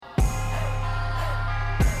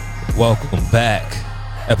Welcome back.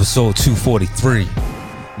 Episode 243.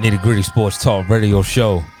 Nitty Gritty Sports Talk Radio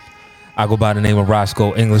Show. I go by the name of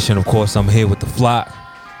Roscoe English, and of course, I'm here with the flock.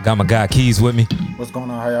 Got my guy Keys with me. What's going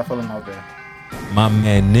on? How y'all feeling out there? My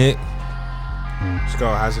man Nick. Let's go.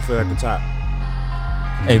 How's it feel at the top?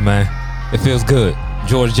 Hey, man. It feels good.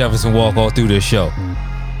 George Jefferson walk all through this show.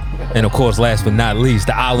 And of course, last but not least,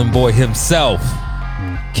 the Island Boy himself,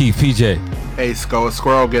 Keith PJ. Hey,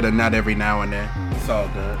 Squirrel get a nut every now and then. It's all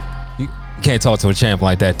good. You can't talk to a champ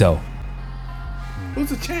like that, though.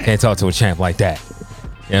 Who's a champ? Can't talk to a champ like that.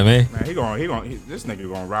 You know what I mean? Man, this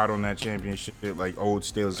nigga gonna ride on that championship like old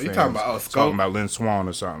Steelers fans. You talking about talking about Lynn Swann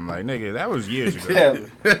or something? Like, nigga, that was years ago.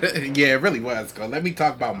 Yeah, it really was. Go. Let me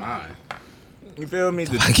talk about mine. You feel me?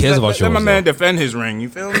 Nobody cares about yours, Let my man though. defend his ring. You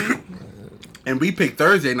feel me? And we picked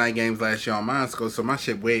Thursday night games last year on mine, so my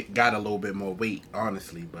shit got a little bit more weight,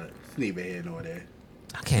 honestly. But it's neither here nor there.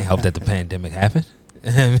 I can't help that the pandemic happened.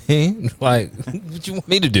 You know what I mean? Like, what you want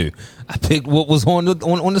me to do? I picked what was on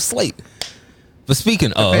the slate. But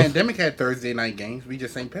speaking of, Pandemic had Thursday night games. We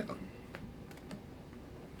just ain't pick them.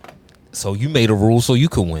 so you made a rule so you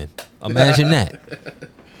could win. Imagine that.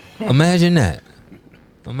 Imagine that.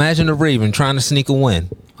 Imagine the Raven trying to sneak a win.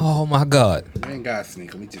 Oh my God. We ain't got to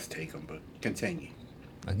sneak them. We just take them. But continue.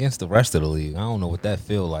 Against the rest of the league. I don't know what that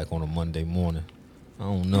feel like on a Monday morning. I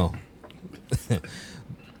don't know.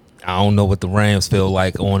 I don't know what the Rams feel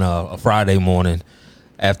like on a Friday morning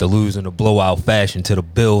after losing a blowout fashion to the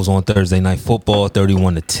Bills on Thursday Night Football,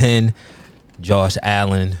 31-10. Josh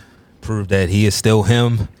Allen proved that he is still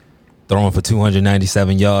him, throwing for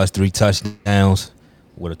 297 yards, 3 touchdowns,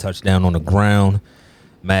 with a touchdown on the ground.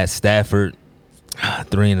 Matt Stafford,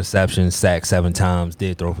 3 interceptions, sacked 7 times,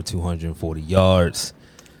 did throw for 240 yards.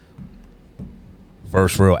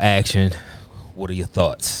 First real action. What are your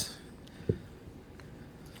thoughts?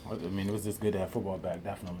 I mean, it was just good to have football back,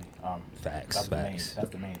 definitely. Facts. That's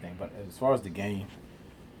the main thing. But as far as the game,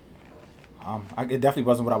 it definitely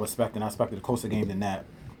wasn't what I was expecting. I expected a closer game than that.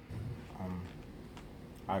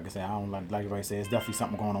 Like I said, I don't like everybody say, it's definitely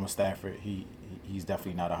something going on with Stafford. He's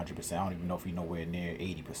definitely not 100%. I don't even know if he's nowhere near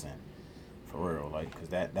 80%. For real, like, because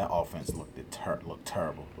that offense looked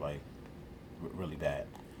terrible, like really bad.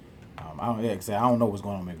 I don't know what's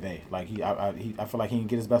going on with McVay. Like I feel like he didn't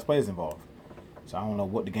get his best players involved. So I don't know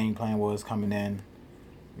what the game plan was coming in.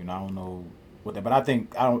 You know, I don't know what that. But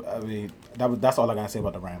that's all I gotta say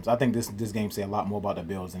about the Rams. I think this game say a lot more about the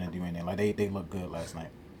Bills than they do anything. Like they look good last night.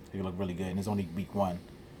 They look really good, and it's only week 1,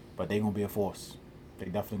 but they gonna be a force. They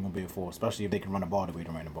definitely gonna be a force, especially if they can run the ball the way they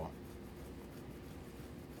run the ball.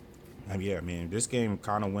 Yeah, I mean, this game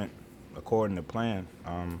kind of went according to plan.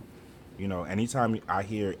 You know, anytime I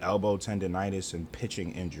hear elbow tendonitis and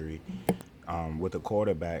pitching injury with a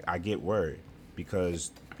quarterback, I get worried.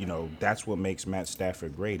 Because, you know, that's what makes Matt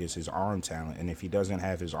Stafford great is his arm talent. And if he doesn't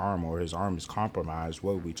have his arm or his arm is compromised,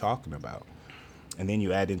 what are we talking about? And then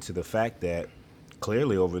you add into the fact that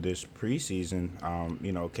clearly over this preseason,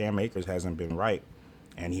 you know, Cam Akers hasn't been right.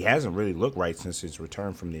 And he hasn't really looked right since his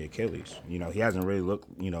return from the Achilles. You know, he hasn't really looked,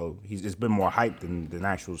 you know, it's been more hype than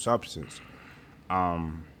actual substance.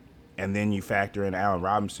 And then you factor in Allen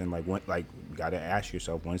Robinson, you got to ask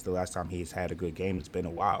yourself, when's the last time he's had a good game? It's been a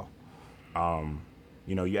while.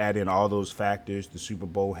 You know, you add in all those factors, the Super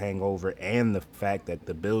Bowl hangover, and the fact that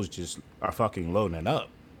the Bills just are fucking loading it up.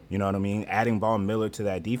 You know what I mean? Adding Von Miller to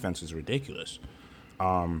that defense is ridiculous.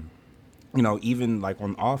 You know, even like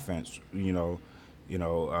on offense, in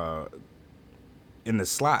the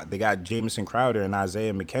slot, they got Jamison Crowder and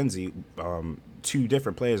Isaiah McKenzie, 2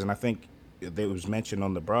 different players, and I think it was mentioned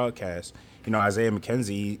on the broadcast. You know, Isaiah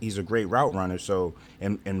McKenzie, he's a great route runner, so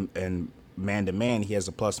and man-to-man, he has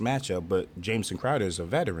a plus matchup, but Jamison Crowder is a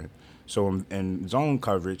veteran. So in zone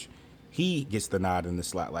coverage, he gets the nod in the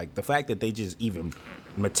slot. Like, the fact that they just even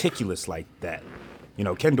meticulous like that. You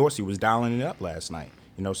know, Ken Dorsey was dialing it up last night.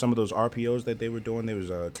 You know, some of those RPOs that they were doing, there was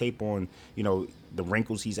a tape on, you know, the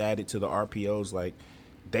wrinkles he's added to the RPOs. Like,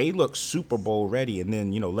 they look Super Bowl ready. And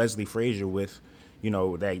then, you know, Leslie Frazier with, you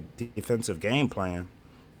know, that defensive game plan.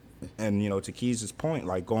 And, you know, to Keys' point,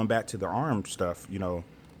 like, going back to the arm stuff, you know,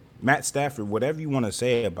 Matt Stafford, whatever you want to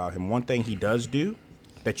say about him, one thing he does do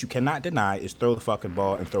that you cannot deny is throw the fucking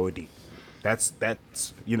ball and throw it deep. That's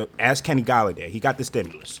you know, ask Kenny Golladay, he got the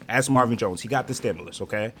stimulus. Ask Marvin Jones, he got the stimulus,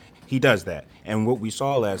 okay? He does that. And what we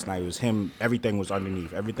saw last night was him, everything was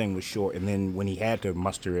underneath, everything was short, and then when he had to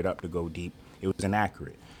muster it up to go deep, it was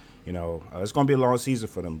inaccurate. You know, it's going to be a long season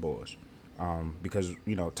for them boys. Because,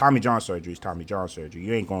 you know, Tommy John surgery is Tommy John surgery.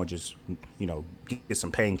 You ain't going to just, you know, get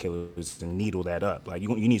some painkillers and needle that up. Like,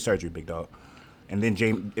 you need surgery, big dog. And then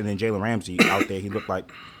Jalen Ramsey out there, he looked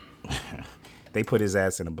like They put his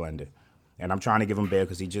ass in a blender. And I'm trying to give him bail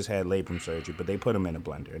because he just had labrum surgery, but they put him in a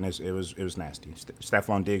blender, and it was nasty.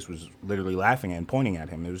 Stephon Diggs was literally laughing and pointing at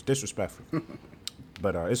him. It was disrespectful.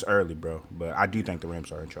 But it's early, bro. But I do think the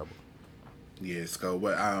Rams are in trouble. Yeah, Sco.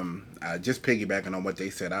 What just piggybacking on what they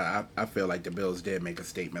said, I feel like the Bills did make a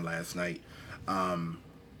statement last night. I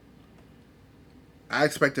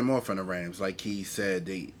expected more from the Rams. Like he said,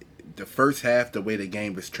 the first half, the way the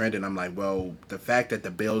game was trending, I'm like, well, the fact that the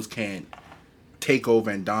Bills can't take over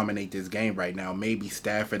and dominate this game right now, maybe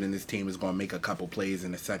Stafford and his team is going to make a couple plays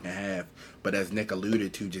in the second half. But as Nick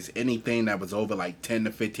alluded to, just anything that was over like 10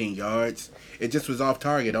 to 15 yards, it just was off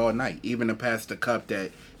target all night. Even the pass to Cup that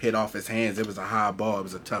hit off his hands, it was a high ball. It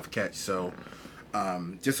was a tough catch. So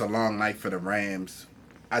just a long night for the Rams.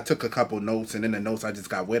 I took a couple notes, and in the notes I just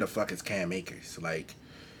got, where the fuck is Cam Akers? Like,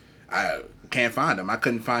 I can't find him. I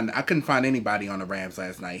couldn't find anybody on the Rams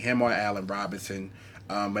last night. Him or Allen Robinson.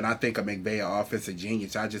 But I think a McVay offensive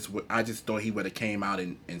genius. I just thought he would have came out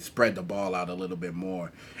and spread the ball out a little bit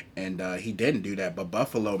more, and he didn't do that. But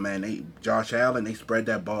Buffalo, man, Josh Allen, they spread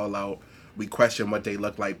that ball out. We question what they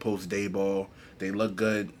look like post Dayball. They look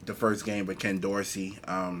good the first game with Ken Dorsey.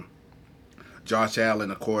 Josh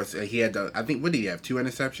Allen, of course, he had I think, what did he have? 2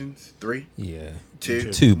 interceptions, 3? Yeah,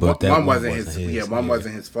 two, but one wasn't his. his. One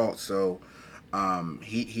wasn't his fault. So.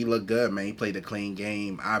 He looked good, man. He played a clean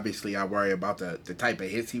game. Obviously, I worry about the type of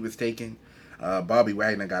hits he was taking. Bobby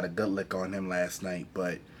Wagner got a good lick on him last night,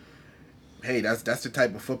 but hey, that's the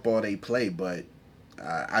type of football they play. But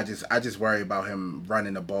I just worry about him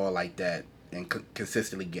running the ball like that and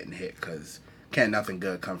consistently getting hit, because can't nothing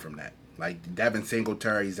good come from that. Like Devin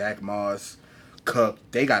Singletary, Zach Moss, Cook,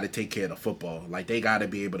 they got to take care of the football. Like they got to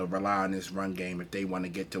be able to rely on this run game if they want to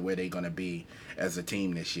get to where they're going to be as a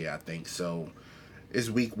team this year, I think. So it's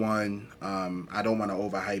week 1. I don't want to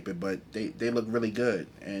overhype it, but they look really good.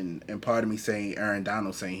 And part of me saying Aaron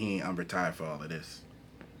Donald saying he ain't unretired for all of this.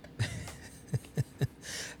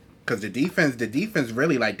 Because the defense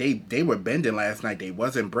really, like, they were bending last night. They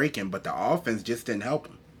wasn't breaking, but the offense just didn't help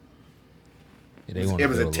them. Yeah, it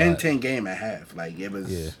was a 10-10 game at half. Like, it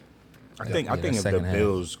was... Yeah. I think if the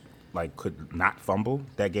Bills could not fumble,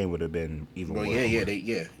 that game would have been even worse.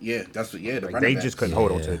 That's what. The they just couldn't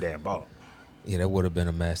hold on to the damn ball. Yeah, that would have been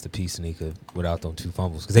a masterpiece, Sneaker, without them 2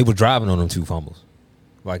 fumbles, because they were driving on them 2 fumbles.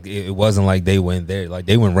 Like it wasn't like they went there, like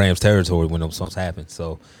they went Rams territory when those something happened.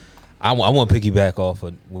 So I want to piggyback off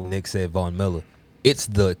of what Nick said. Von Miller, it's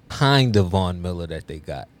the kind of Von Miller that they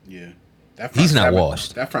got. Yeah, he's not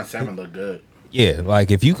washed. That front 7 looked good. Yeah,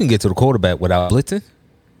 like if you can get to the quarterback without blitzing,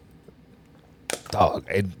 dog,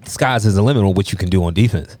 sky's is the limit on what you can do on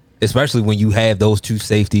defense, especially when you have those 2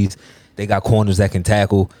 safeties. They got corners that can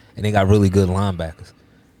tackle, and they got really good linebackers.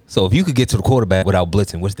 So if you could get to the quarterback without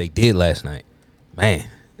blitzing, which they did last night, man,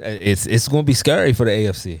 it's going to be scary for the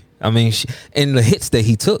AFC. I mean, and the hits that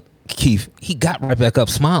he took, Keith, he got right back up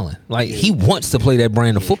smiling. Like, he wants to play that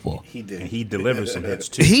brand of football. He did. And he delivered some hits,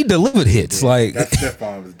 too. He delivered hits. Like, that stiff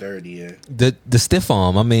arm was dirty, yeah. The stiff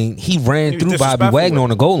arm, I mean, he ran through Bobby Wagner on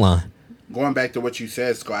the goal line. Going back to what you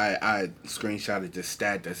said, Scott, I screenshotted the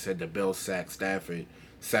stat that said the Bills sacked Stafford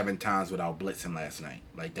 7 times without blitzing last night.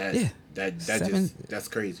 Like that. Yeah. That's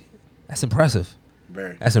crazy. That's impressive.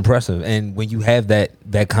 Very. That's impressive. And when you have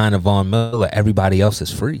that kind of Von Miller, everybody else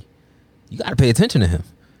is free. You got to pay attention to him.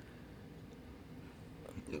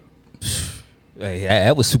 Hey,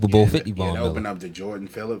 that was Super Bowl 50 Von Miller. Open up to Jordan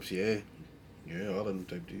Phillips, yeah, all of them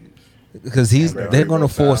type dudes. Because they're going to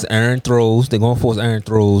force Aaron throws. They're going to force Aaron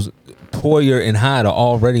throws. Poyer and Hyde are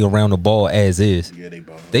already around the ball as is. Yeah,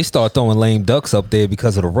 they start throwing lame ducks up there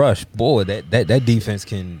because of the rush. Boy, that defense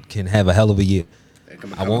can have a hell of a year.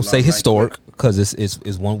 I won't say historic because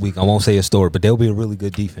it's 1 week. I won't say historic, but they'll be a really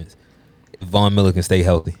good defense if Von Miller can stay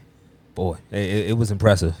healthy. Boy, it was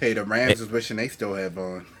impressive. Hey, the Rams is wishing they still had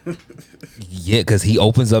Von. Yeah, because he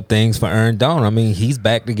opens up things for Aaron Donald. I mean, he's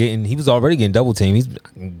back to getting. He was already getting double team. He's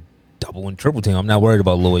double and triple team. I'm not worried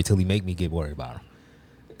about Lloyd till he make me get worried about him.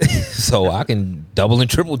 So I can double and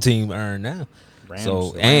triple team Aaron now. Rams,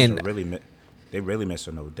 so Rams they really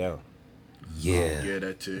missing Odell. Yeah, yeah,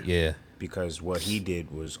 that too. Yeah, because what he did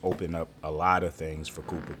was open up a lot of things for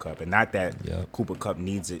Cooper Kupp, and not that Cooper Kupp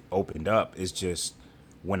needs it opened up. It's just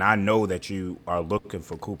when I know that you are looking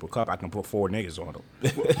for Cooper Kupp, I can put 4 niggas on him.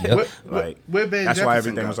 Where Ben that's Jefferson why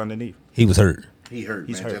everything go? was underneath. he was hurt. He hurt.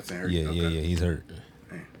 He's hurt. Jefferson hurt. Yeah, yeah, he's hurt.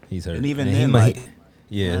 He's hurt. And even And then, he like,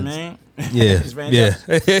 yeah, you know what I mean? yeah, It's Van yeah,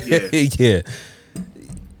 Jefferson. yeah.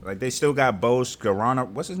 Like, they still got Bo Scarano.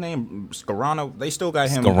 What's his name? Scarano. They still got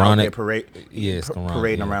him out Scaronic. there parading yeah.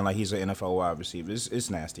 around like he's an NFL wide receiver. It's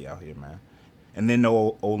nasty out here, man. And then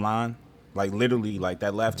no O-line. Like literally, like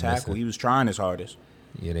that left tackle, he was trying his hardest.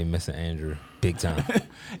 Yeah, they missing Andrew big time.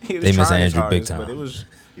 He was They missing trying his Andrew big hardest, time. but it was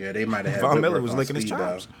Yeah, they might have had Von good Miller work was on licking his speed,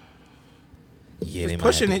 chops. Yeah, they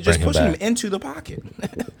Pushing might it, have just to bring pushing him back. into the pocket.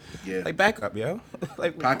 Yeah. Like back up, yo.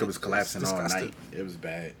 Like Pocket was it's collapsing all disgusting. night. It was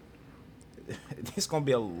bad. It's gonna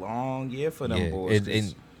be a long year for them Yeah, boys.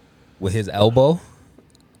 and with his elbow,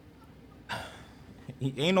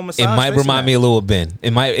 He ain't no massage. it might remind me a little of Ben.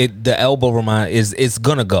 The elbow remind it's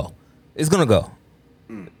gonna go. It's gonna go.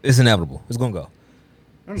 It's inevitable. It's gonna go.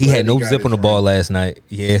 He glad had no got zip on his the ball ring. last night.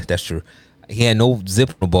 Yeah, that's true. He had no zip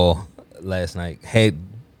on the ball last night. Had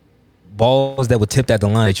balls that were tipped at the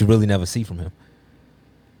line that you really never see from him.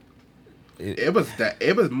 It was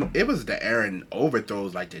the Aaron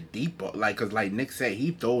overthrows, like the deep ball, like because like Nick said,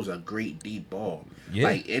 he throws a great deep ball. Yeah,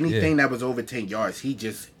 Like anything that was over 10 yards, he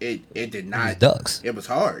just it did not. was ducks. It was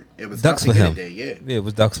hard. It was Ducks tough for to him. get it there. Yeah. Yeah, it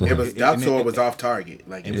was ducks for It him. was ducks And or it- it was off target.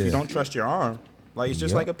 Like And it if you was- don't trust your arm, like it's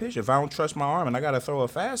just Yep. like a pitch. If I don't trust my arm and I gotta throw a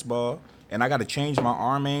fastball and I gotta change my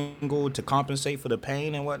arm angle to compensate for the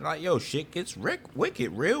pain and whatnot, yo, shit gets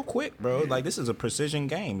wicked real quick, bro. Like this is a precision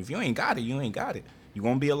game. If you ain't got it, you ain't got it. You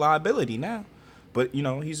gonna be a liability now. But you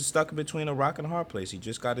know he's stuck between a rock and a hard place. He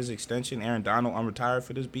just got his extension. Aaron Donald, I'm retired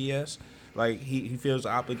for this BS. Like he feels the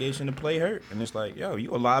obligation to play hurt, and it's like, yo,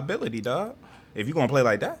 you a liability, dog. If you gonna play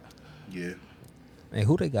like that, yeah. Hey,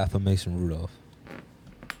 who they got for Mason Rudolph?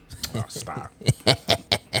 oh, stop.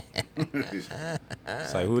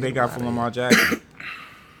 It's like who they got for Lamar Jackson?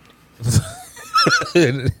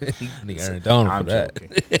 Nigga Aaron Donald for I'm that.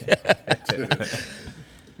 joking.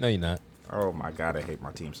 No, you're not. Oh my god, I hate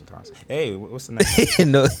my team sometimes. Hey, what's the next?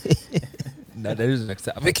 No, no, that is the next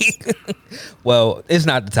topic. Well, it's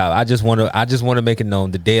not the top. I just want to make it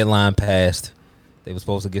known the deadline passed. They were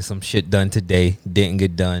supposed to get some shit done today. Didn't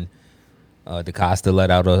get done. DaCosta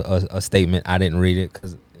let out a statement. I didn't read it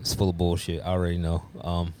because it's full of bullshit. I already know.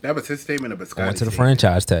 That was his statement about Scotty. Going to the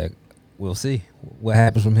franchise tag. We'll see what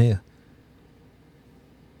happens from here.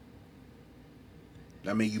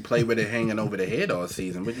 I mean, you play with it hanging over the head all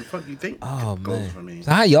season. What the fuck you think Oh goes for me? man.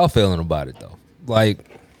 So how y'all feeling about it though?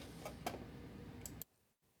 Like,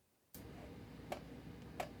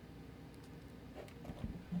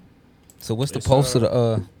 so what's the It's, post of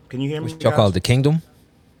the Can you hear me? what y'all call it, guys? the Kingdom?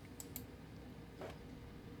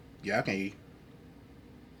 Yeah, I can hear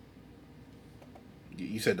you.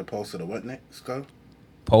 You said the pulse of the what next, Skull?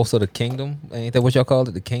 Post of the Kingdom? Ain't that what y'all call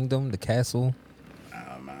it? The Kingdom, the Castle,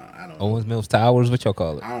 I don't know. Owens Mills Towers. What y'all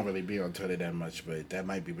call it? I don't really be on Twitter that much, but that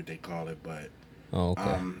might be what they call it. But Oh,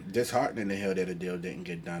 okay. disheartening to hear that the deal didn't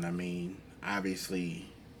get done. I mean, obviously,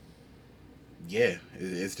 yeah,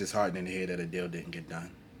 it's disheartening to hear that a deal didn't get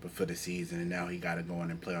done for the season, and now he got to go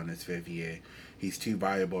in and play on his 5th year. He's too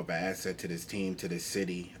valuable of an asset to this team, to this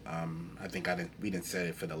city. I think we didn't say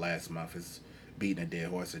it for the last month. It's beating a dead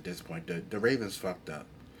horse at this point. The Ravens fucked up,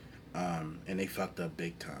 and they fucked up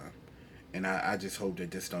big time. And I just hope that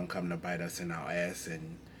this don't come to bite us in our ass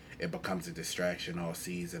and it becomes a distraction all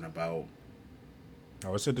season about.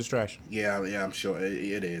 Oh, it's a distraction. Yeah, I'm sure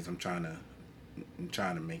it is. I'm trying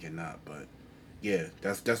to make it not, but yeah,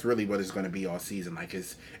 that's really what it's going to be all season. Like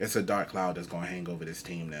it's a dark cloud that's going to hang over this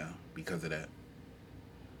team now because of that.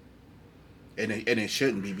 And it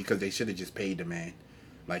shouldn't be, because they should have just paid the man.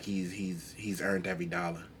 Like he's earned every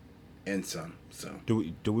dollar and some. So Do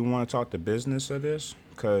we want to talk the business of this?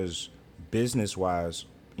 Because business wise,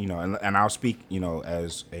 you know, and I'll speak, you know,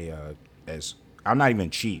 as I'm not even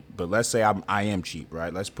cheap, but let's say I am cheap,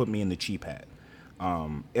 right? Let's put me in the cheap hat.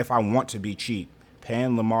 If I want to be cheap,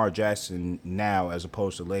 paying Lamar Jackson now as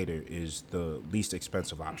opposed to later is the least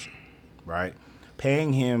expensive option, right?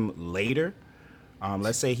 Paying him later,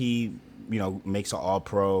 let's say he, you know, makes an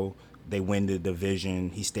All-Pro, they win the division,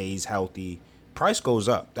 he stays healthy, price goes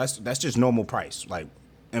up. That's just normal price. Like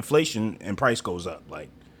inflation and price goes up. Like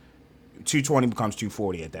 220 becomes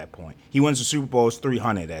 240 at that point. He wins the Super Bowl, it's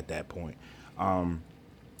 300 at that point. And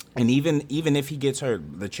even if he gets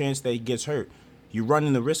hurt, the chance that he gets hurt, you're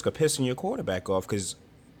running the risk of pissing your quarterback off because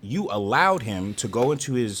you allowed him to go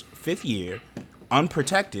into his 5th year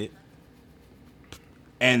unprotected.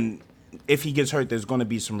 And if he gets hurt, there's going to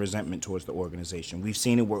be some resentment towards the organization. We've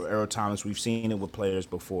seen it with Earl Thomas. We've seen it with players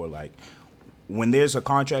before. Like, when there's a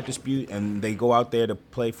contract dispute and they go out there to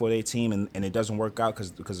play for their team and it doesn't work out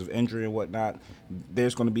because of injury and whatnot,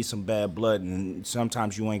 there's going to be some bad blood, and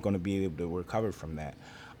sometimes you ain't going to be able to recover from that.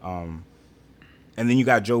 And then you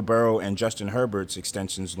got Joe Burrow and Justin Herbert's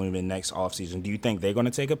extensions looming next offseason. Do you think they're going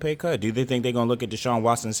to take a pay cut? Do they think they're going to look at Deshaun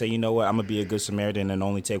Watson and say, you know what, I'm going to be a good Samaritan and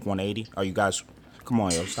only take 180? Are you guys, come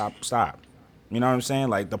on, yo, stop. You know what I'm saying?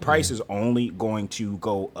 Like, the price is only going to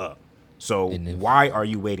go up. So And if- why are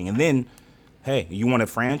you waiting? And then Hey, you want to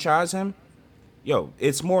franchise him? Yo,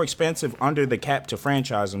 it's more expensive under the cap to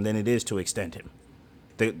franchise him than it is to extend him.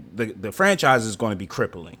 The franchise is going to be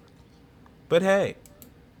crippling. But hey,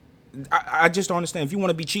 I just don't understand. If you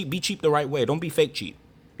want to be cheap the right way. Don't be fake cheap.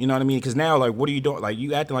 You know what I mean? Because now, like, what are you doing? Like,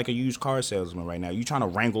 you acting like a used car salesman right now. You trying to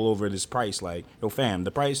wrangle over this price. Like, yo, fam,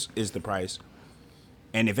 the price is the price.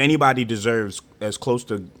 And if anybody deserves as close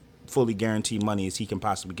to fully guaranteed money as he can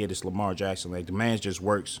possibly get, it's Lamar Jackson. Like, the man just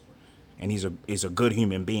works, and he's a good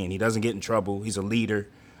human being. He doesn't get in trouble. He's a leader.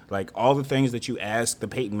 Like, all the things that you ask the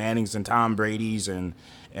Peyton Mannings and Tom Brady's and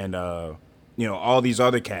all these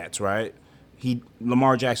other cats, right?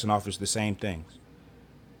 Lamar Jackson offers the same things.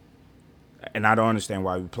 And I don't understand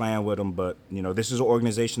why we're playing with him, but, this is an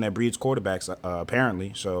organization that breeds quarterbacks,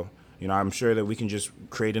 apparently. So, I'm sure that we can just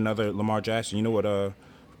create another Lamar Jackson. You know what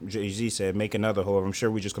Jay-Z said, make another. However, I'm sure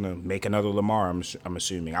we're just going to make another Lamar, I'm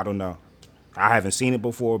assuming. I don't know. I haven't seen it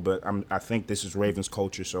before, but I think this is Ravens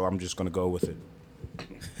culture, so I'm just going to go with it.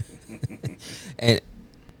 And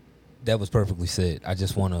that was perfectly said. I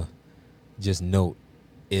just want to note,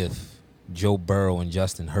 if Joe Burrow and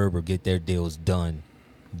Justin Herbert get their deals done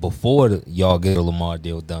before y'all get a Lamar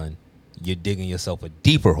deal done, you're digging yourself a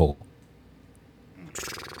deeper hole.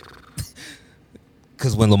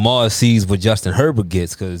 Because when Lamar sees what Justin Herbert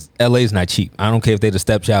gets, because LA's not cheap. I don't care if they're the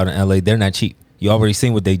stepchild in LA, they're not cheap. You already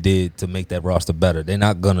seen what they did to make that roster better. They're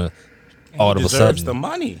not gonna all of a sudden. He deserves the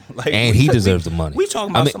money. And he deserves the money. We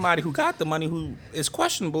talking about somebody who got the money who is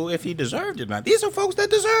questionable if he deserved it or not. These are folks that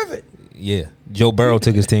deserve it. Yeah. Joe Burrow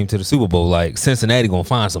took his team to the Super Bowl. Like, Cincinnati gonna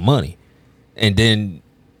find some money. And then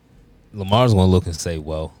Lamar's gonna look and say,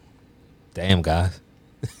 well, damn, guys.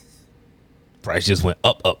 Price just went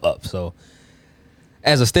up, up, up. So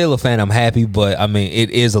as a Steelers fan, I'm happy, but I mean, it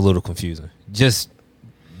is a little confusing. Just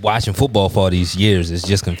watching football for all these years, it's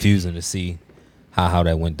just confusing to see how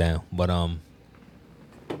that went down. But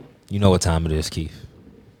you know what time it is, Keith.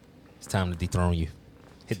 It's time to dethrone you.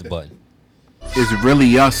 Hit the button. Is it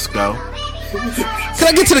really us, go? Can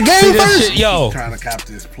I get to the game first? Shit, yo. I'm trying to cop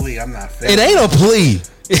this plea. I'm not fair. It ain't a plea.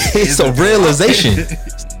 It's a realization.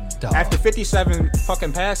 After 57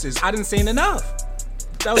 fucking passes, I didn't see enough.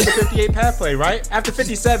 That was the 58 pass play, right? After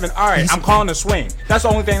 57, all right, I'm calling a swing. That's the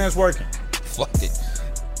only thing that's working. Fuck it.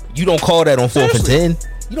 You don't call that on 4th and 10.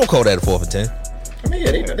 You don't call that a 4th and 10. I mean,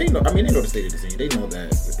 yeah, they know. I mean, they know the state of the team. They know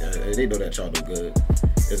that. They know that y'all do good.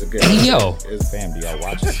 It's a good. Hey, yo, fam, do y'all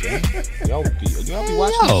watch this game? Y'all be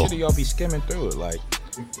watching this shit, or y'all be skimming through it? Like,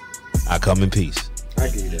 I come in peace. I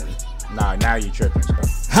get you that. Nah, now you tripping,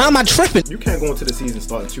 stuff. How am I tripping? You can't go into the season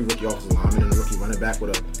starting 2 rookie offensive linemen and a rookie running back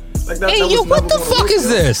with a. Like that, hey, that yo, what the fuck is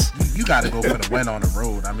this? You got to go for the win on the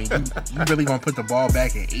road. I mean, you really gonna put the ball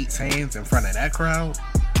back in 8's hands in front of that crowd?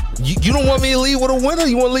 You don't want me to leave with a winner?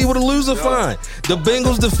 You want to leave with a loser? Fine. The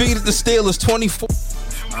Bengals defeated the Steelers 24.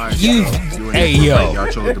 All right, hey, yo.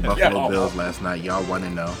 Y'all chose the Buffalo Bills last night. Y'all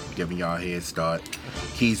 1-0, giving y'all a head start.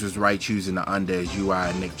 Keys was right choosing the under as UI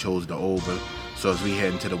and Nick chose the over. So as we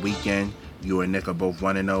head into the weekend, you and Nick are both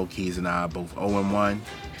 1-0. Keys and I are both 0-1.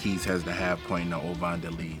 Keys has the half point in the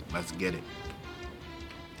over-under lead. Let's get it.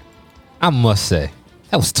 I must say,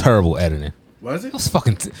 that was terrible editing. Was it? That was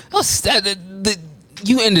fucking.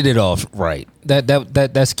 You ended it off right.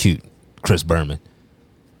 That's cute, Chris Berman.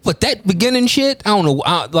 But that beginning shit, I don't know.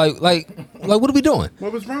 Like, what are we doing?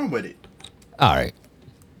 What was wrong with it? All right.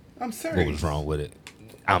 I'm serious. What was wrong with it?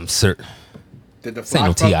 I'm certain. Did the this ain't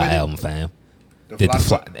no T.I. album, fam. Did the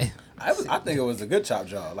fly? I think it was a good chop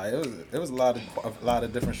job. Like it was a lot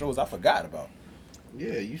of different shows I forgot about.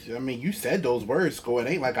 Yeah, you said those words, Sco. It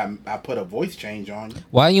ain't like I put a voice change on you.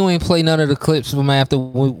 Why you ain't play none of the clips from after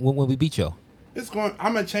when we beat y'all?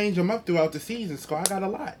 I'm gonna change them up throughout the season, Sco. I got a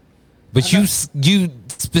lot. But you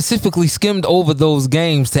specifically skimmed over those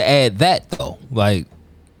games to add that though, like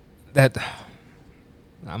that.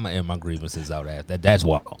 I'm gonna air my grievances out after that. That's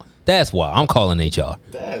why. That's why I'm calling HR.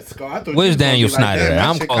 Where's Daniel Snyder at?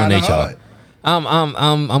 I'm calling HR.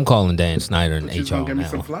 I'm calling Dan Snyder and HR now. Give me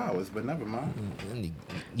some flowers, but never mind.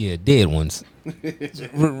 Yeah, dead ones.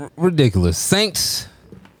 Ridiculous. Saints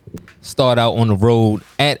start out on the road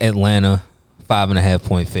at Atlanta, 5.5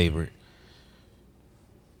 point favorite.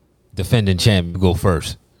 Defending champ, go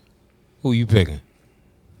first. Who you picking?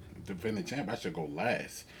 Defending champ, I should go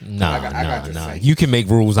last. Nah. You can make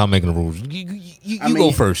rules. I'm making the rules. You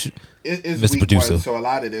go first, it's Mr. Producer. So a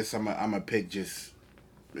lot of this, I'm gonna pick just.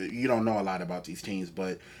 You don't know a lot about these teams,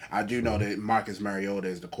 but I do know that Marcus Mariota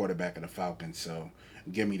is the quarterback of the Falcons. So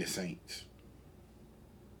give me the Saints.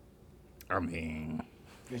 I mean,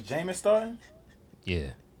 is Jameis starting?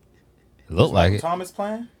 Yeah, look like it. Thomas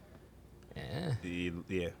playing?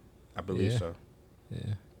 Yeah, I believe so.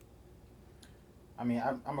 Yeah. I mean,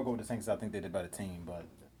 I'm gonna go with the Saints. I think they're the better team, but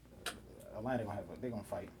Atlanta they're gonna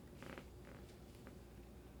fight.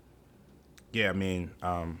 Yeah, I mean,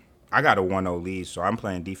 I got a 1-0 lead, so I'm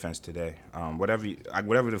playing defense today.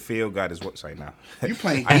 Whatever the field got is what's right now. You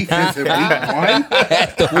playing defense in week 1?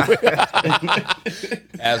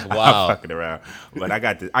 That's I'm wild. fucking around, but I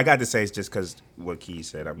got the Saints just because what Key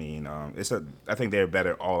said. I mean, I think they're a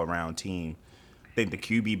better all around team. I think the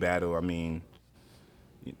QB battle. I mean,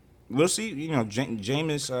 we'll see. You know,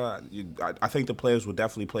 Jameis. I think the players will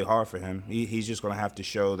definitely play hard for him. He's just gonna have to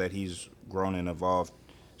show that he's grown and evolved,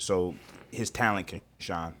 so his talent can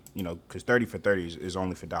shine. You know, because 30 for 30 is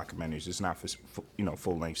only for documentaries. It's not for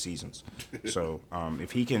full length seasons. So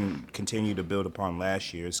if he can continue to build upon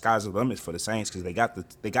last year, sky's the limit for the Saints because they got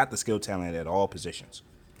the skill talent at all positions.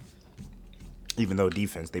 Even though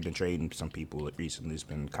defense, they've been trading some people recently. It's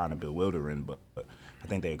been kind of bewildering, but I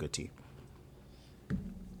think they're a good team.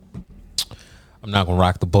 I'm not gonna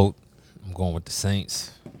rock the boat. I'm going with the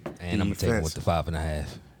Saints, and I'm gonna take them with the 5.5.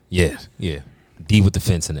 Yeah. D with the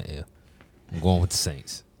fence in the air. I'm going with the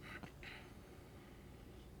Saints.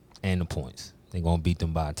 And the points. They're going to beat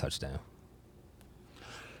them by a touchdown.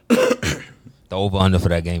 The over-under for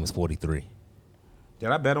that game is 43. Did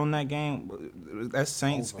I bet on that game? That's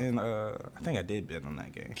Saints, and I think I did bet on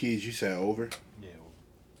that game. Keys, you said over? Yeah.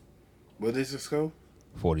 What is this go?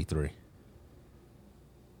 43.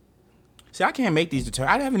 See, I can't make these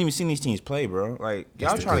determinations. I haven't even seen these teams play, bro. Like,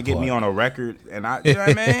 y'all the trying to good get me part. on a record, and you know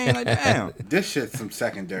what I mean? Like, damn. This shit's some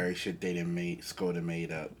secondary shit they didn't Skoda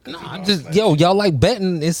made up. Y'all like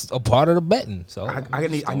betting. It's a part of the betting. So I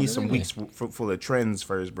need some weeks full of trends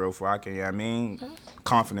first, bro, before I can, you know what I mean,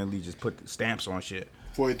 confidently just put the stamps on shit.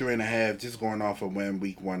 43.5, just going off of win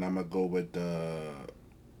week 1, I'm going to go with the...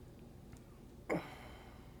 I'm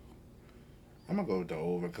going to go with the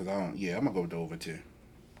over, because I'm going to go with the over, too.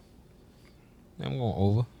 I'm going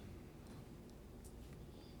over.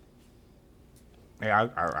 Yeah,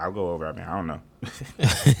 I'll go over. I mean, I don't know.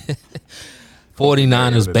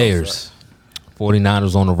 49ers, Bears.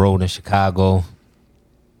 49ers on the road in Chicago.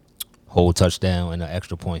 Whole touchdown and an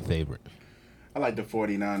extra point favorite. I like the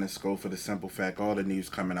 49ers go for the simple fact all the news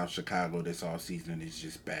coming out Chicago this offseason is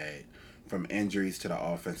just bad. From injuries to the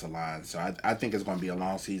offensive line. So I think it's going to be a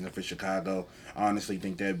long season for Chicago. I honestly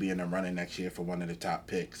think they'll be in the running next year for one of the top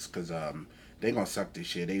picks because they're going to suck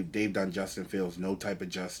this year. They've done Justin Fields no type of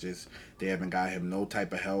justice. They haven't got him no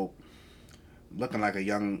type of help. Looking like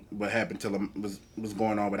what happened to him was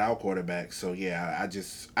going on with our quarterback. So, yeah,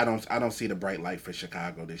 I don't see the bright light for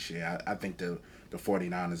Chicago this year. I think the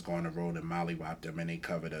 49ers go on the road and mollywop them and they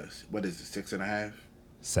covered us. What is it, 6.5?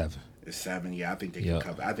 7. It's 7. Yeah, I think they can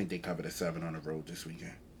cover. I think they covered a 7 on the road this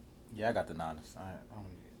weekend. Yeah, I got the Niners. I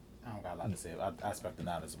don't got a lot to say. I expect the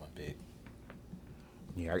Niners to win big.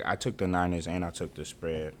 Yeah, I took the Niners and I took the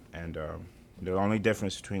spread. And the only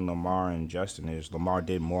difference between Lamar and Justin is Lamar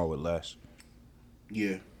did more with less.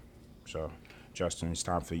 Yeah. So, Justin, it's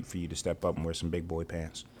time for you to step up and wear some big boy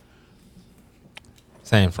pants.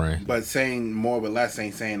 Same frame. But saying more with less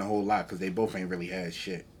ain't saying a whole lot because they both ain't really had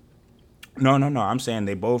shit. No. I'm saying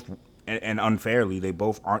they both, and unfairly, they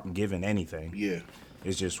both aren't given anything. Yeah.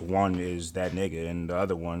 It's just one is that nigga, and the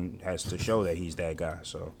other one has to show that he's that guy.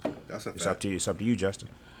 So That's a it's fact. up to you. It's up to you, Justin.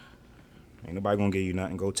 Ain't nobody gonna give you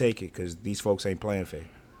nothing. Go take it, cause these folks ain't playing fair.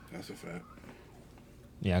 That's a fact.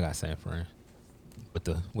 Yeah, I got San Fran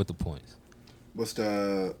with the points. What's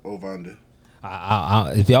the over under?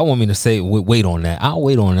 I if y'all want me to say wait on that, I'll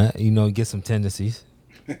wait on that. You know, get some tendencies.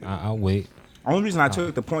 I'll wait. Only reason I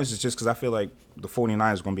took the points is just because I feel like the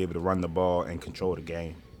 49ers are gonna be able to run the ball and control the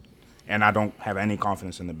game, and I don't have any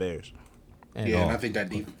confidence in the Bears. And I think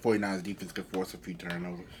that 49ers defense could force a few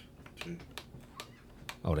turnovers. Too.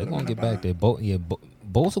 Oh, they're gonna get back there.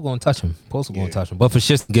 Both are gonna touch him. Both are gonna touch him. But for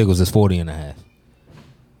shits and giggles, it's 40.5.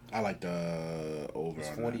 I like the over. It's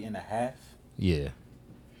on 40 and a half. Yeah.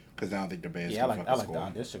 Because I don't think the Bears Yeah, I can like fucking that.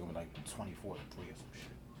 score. This shit gonna be like 24 to 3 or some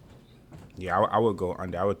shit. Yeah, I would go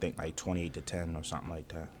under. I would think like 28-10 or something like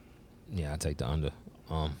that. Yeah, I take the under.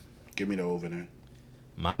 Give me the over then.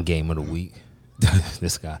 My game of the week.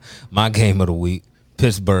 This guy. My game of the week.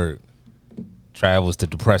 Pittsburgh travels to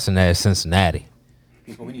depressing ass Cincinnati.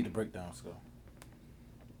 But we need to break down, so.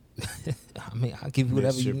 I mean, I'll give you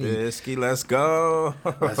whatever you need. Trubisky, let's go.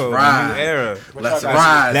 Let's ride. New era. Let's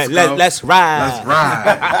ride. Let's ride. Let's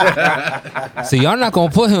ride. See, y'all not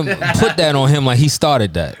gonna put that on him like he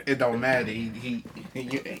started that. It don't matter. He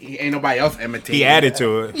ain't nobody else imitating. He added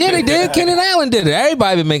to it. Yeah, they did. Keenan Allen did it.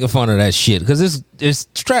 Everybody been making fun of that shit because it's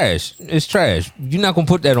trash. It's trash. You're not gonna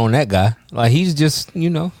put that on that guy. Like he's just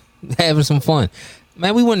having some fun.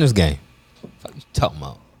 Man, we win this game. What you talking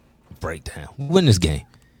about? breakdown. We win this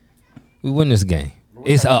game.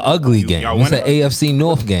 It's an ugly game. y'all It's win an it? AFC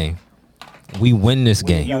North game. We win this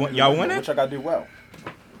game. Y'all win it? What y'all gotta do well?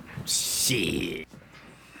 Shit.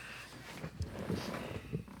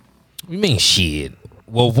 You mean shit?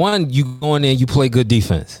 Well, one, you go in there, you play good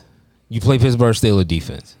defense. You play Pittsburgh Steelers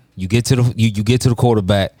defense. You get to the you get to the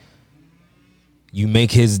quarterback. You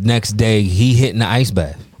make his next day he hitting the ice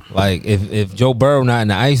bath. Like if Joe Burrow not in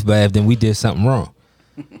the ice bath, then we did something wrong.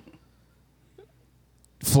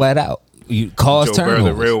 Flat out, you cause Joe Burrow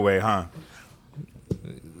turnovers. the real way, huh?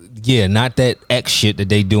 Yeah, not that X shit that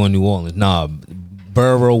they do in New Orleans. Nah,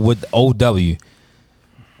 Burrow with OW,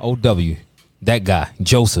 that guy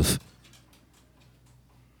Joseph.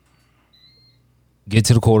 Get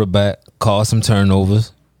to the quarterback, cause some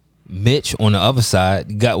turnovers. Mitch on the other side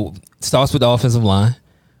starts with the offensive line.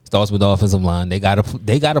 They gotta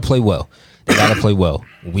play well.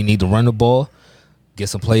 We need to run the ball, get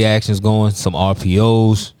some play actions going, some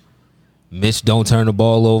RPOs. Mitch don't turn the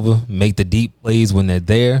ball over, make the deep plays when they're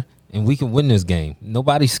there, and we can win this game.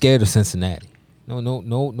 Nobody's scared of Cincinnati. No,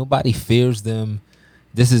 nobody fears them.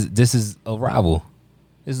 This is a rival.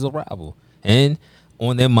 And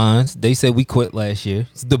on their minds, they said we quit last year.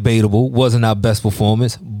 It's debatable. Wasn't our best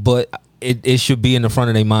performance, but it should be in the front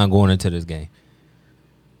of their mind going into this game.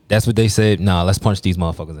 That's what they said. Nah, let's punch these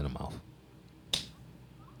motherfuckers in the mouth.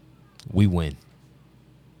 We win.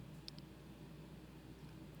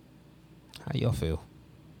 How y'all feel?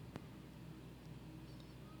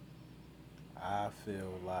 I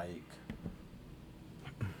feel like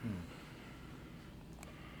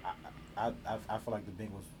I feel like the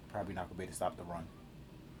Bengals probably not gonna be able to stop the run.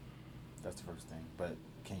 That's the first thing. But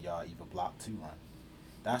can y'all even block 2 run?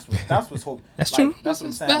 That's what's hope. That's like, true. That's what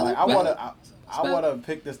I'm saying. Like I wanna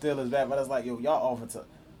pick the Steelers back, but it's like y'all offensive.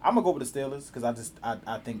 I'm gonna go with the Steelers because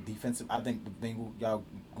I think defensive. I think the Bengals y'all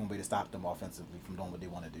gonna be able to stop them offensively from doing what they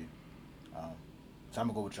want to do. So I'm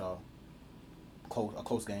gonna go with y'all. A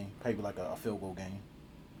close game, probably like a field goal game,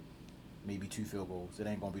 maybe 2 field goals. It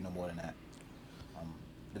ain't gonna be no more than that.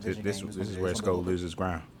 This is where Skull loses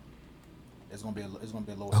ground. It's gonna be a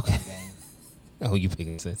lower scoring game. Oh, you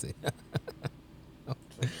picking Cincy? So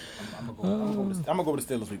I'm gonna go with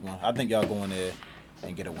the Steelers week 1. I think y'all go in there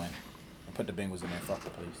and get a win and put the Bengals in there. Fuck the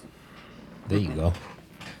place. There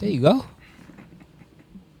you go.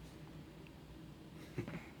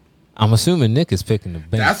 I'm assuming Nick is picking the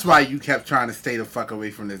Bengals. That's why you kept trying to stay the fuck away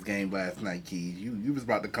from this game last night, Keys. You was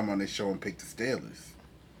about to come on this show and pick the Steelers.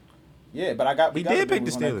 Yeah, but We did pick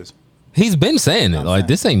the Steelers. He's been saying it. Like,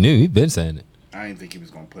 this ain't new. He's been saying it. I didn't think he was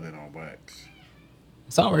gonna put it on wax.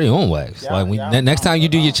 It's already on wax. Yeah, Like, next time you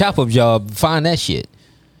do your chop up job, find that shit.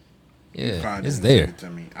 Yeah, Fine, it's just there. send it to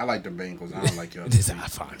me. I like the Bengals. I don't like y'all. It's not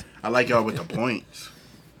fine. I like y'all with the points.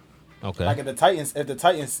 Okay. Like if the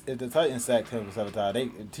Titans sacked him for 7 times,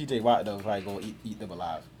 TJ Watt though probably go eat them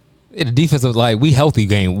alive. Yeah, the defense was like, we healthy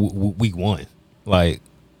game week 1. Like,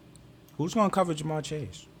 Who's gonna cover Jamar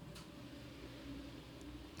Chase?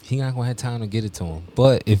 he not gonna have time to get it to him.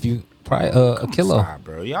 But if you probably a kilo. Stop,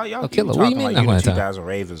 bro. Y'all A keep killer. What do you talking mean like not you gonna the have time? 2000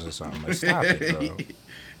 Ravens or something. Like, stop it, bro.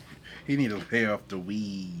 He need to pay off the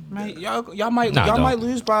weed. Man, y'all might don't.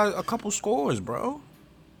 lose by a couple scores, bro.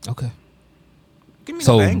 Okay. Give me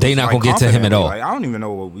So the Bengals, they not gonna get to him at confidently. all. Like, I don't even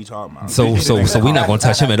know what we talking about. So we not gonna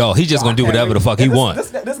touch him at all. He just gonna do whatever the fuck he want.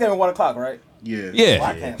 This game at 1 o'clock, right? Yeah.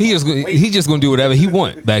 Yeah, he just gonna do whatever he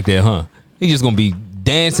want back there, huh? He just gonna be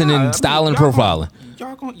dancing Nah, I mean, and styling, y'all profiling.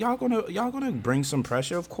 Y'all gonna bring some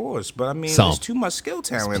pressure, of course. But I mean, Some. there's too much skill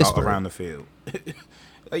talent Pittsburgh. around the field.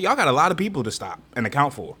 Like, y'all got a lot of people to stop and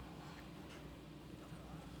account for.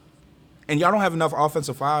 And y'all don't have enough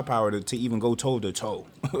offensive firepower to even go toe to toe.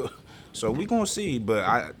 So we gonna see,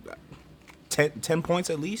 but 10 points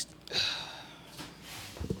at least.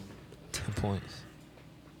 10 points.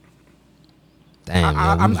 Damn, yo, we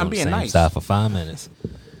I'm was on the being same nice. side for 5 minutes.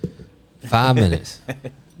 5 minutes.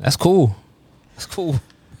 That's cool. That's cool.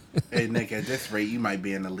 Hey Nick, at this rate, you might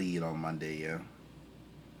be in the lead on Monday. Yeah.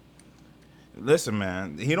 Listen,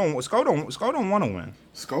 man, Sko don't want to win.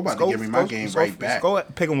 Sko about to give me my game right back. Sko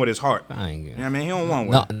picking with his heart. I ain't You good. know what I mean? He don't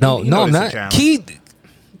want to win. No, He know I'm this a not. challenge. Key,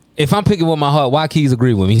 if I'm picking with my heart, why Keys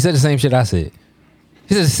agree with me? He said the same shit I said.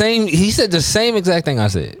 He said the same exact thing I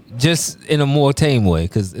said, just in a more tame way,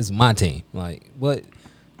 because it's my team. Like, what?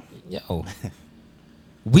 Yo.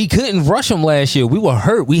 We couldn't rush him last year. We were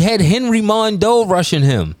hurt. We had Henry Mondo rushing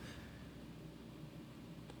him.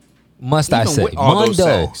 Must I Even say. with all those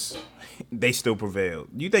Mondo. sacks, they still prevailed.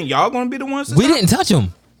 You think y'all gonna be the ones? To We stop? didn't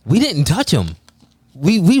touch him.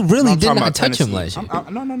 We really I'm did talking not about touch him Tennessee. last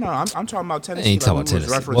year. No. I'm talking about I Tennessee. ain't talking about we was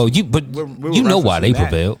Tennessee. referencing- Well, we were you know why they referencing that.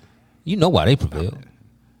 prevailed. You know why they prevailed.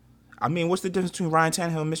 I mean, what's the difference between Ryan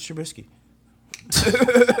Tannehill and Mitch Trubisky?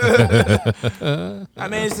 I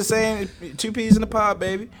mean, it's the same. 2 peas in the pod,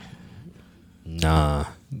 baby. Nah,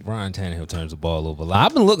 Ryan Tannehill turns the ball over a lot.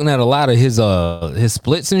 I've been looking at a lot of his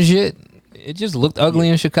splits and shit. It just looked ugly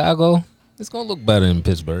in Chicago. It's gonna look better in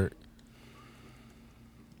Pittsburgh.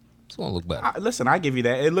 It's gonna look better. Listen, I give you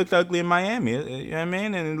that. It looked ugly in Miami. You know what I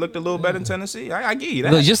mean? And it looked a little better in Tennessee. I give you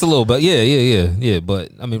that. Look, just a little bit. Yeah.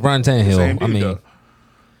 But I mean, Ryan Same Tannehill. dude, I mean, though.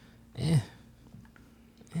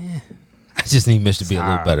 I just need Mitch to be a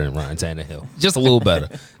little better than Ryan Tannehill. Just a little better.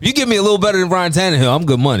 If you give me a little better than Ryan Tannehill, I'm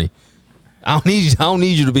good money. I don't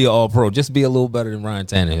need you to be an all-pro. Just be a little better than Ryan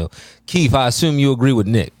Tannehill. Keith, I assume you agree with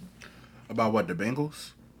Nick. About what, the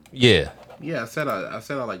Bengals? Yeah. Yeah, I said I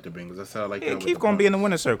like the Bengals. I said I like. Yeah, them Keith gonna be in the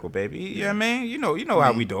winner's circle, baby. You know what I mean? You know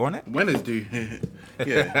how we doing it. Winners do.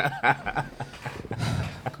 Yeah.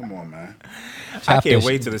 Come on, man. I can't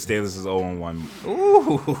wait till the Steelers is 0-1.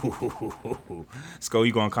 Ooh, Sko,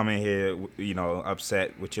 you gonna come in here,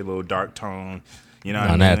 upset with your little dark tone. You know, what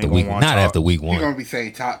I mean? Not after week You're 1. gonna be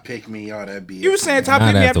saying top pick me, all that BS. You were saying top Not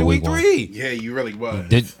pick me after after week week 3. Yeah, you really was.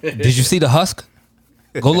 Did you see the Husk?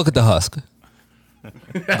 Go look at the Husk.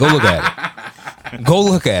 Go look at it. Go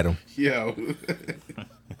look at him. Yo.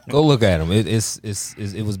 Go look at him.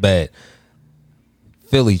 It was bad.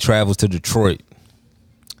 Philly travels to Detroit.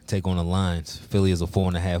 Take on the Lions. Philly is a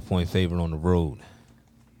 4.5 point favorite on the road.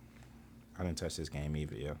 I didn't touch this game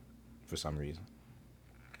either, for some reason.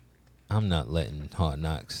 I'm not letting Hard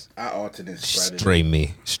Knocks I alternate spread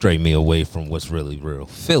stray me away from what's really real.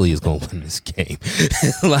 Philly is gonna win this game.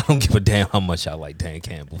 I don't give a damn how much I like Dan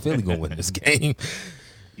Campbell. Philly gonna win this game.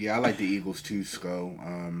 Yeah, I like the Eagles too,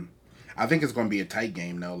 Sko. I think it's gonna be a tight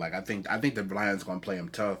game though. Like I think the Lions gonna play them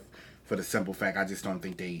tough for the simple fact I just don't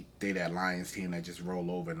think they that Lions team that just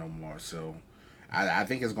roll over no more. So I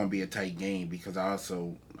think it's gonna be a tight game because I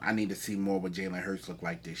need to see more what Jalen Hurts look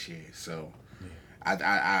like this year. So.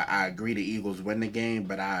 I agree the Eagles win the game,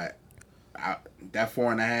 but I that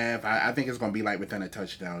 4.5, I think it's gonna be like within a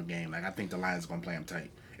touchdown game. Like I think the Lions gonna play them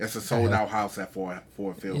tight. It's a sold out house at Ford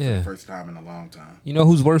Field for the first time in a long time. You know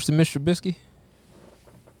who's worse than Mr. Trubisky?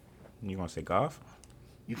 You gonna say Goff?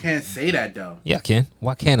 You can't say that though. Yeah, I can.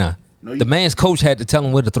 Why can't I? No, The man's coach had to tell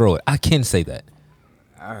him where to throw it. I can say that.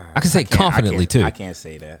 I can say confidently too. I can't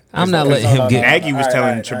say that. I'm not letting him get. Nagy was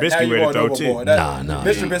telling Trubisky where to throw too. Nah.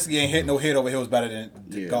 Mr. Trubisky ain't hit no head over heels better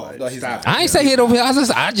than Goff. No, he's not. I ain't say hit over here.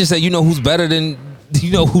 I just said who's better than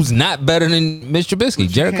who's not better than Mr. Trubisky.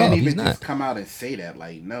 Jared Goff. He's not. Just come out and say that.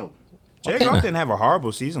 Like no. Jared Goff didn't have a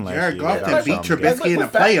horrible season last year. Jared Goff didn't beat Trubisky in the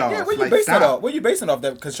playoffs. Yeah, where you basing it off? Where you basing it off?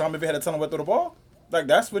 That because Sean McVay had to tell him where to throw the ball. Like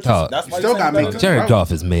that's what. That's why still got me. Jared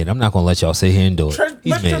Goff is mid. I'm not gonna let y'all sit here and do it.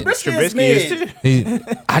 He's mid. Trubisky is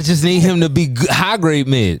mid. I just need him to be high grade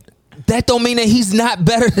mid. That don't mean that he's not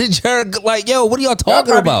better than Jared. Like, yo, what are y'all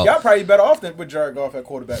talking about? Y'all probably better off than with Jared Goff at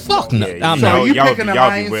quarterback. Fuck no. Yeah, I'm So not. you picking the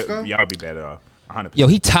Lions, Sko? Y'all be better off.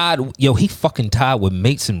 100%. He fucking tied with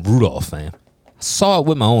Mason Rudolph, fam. I saw it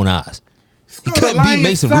with my own eyes. He Sko, couldn't the beat Lions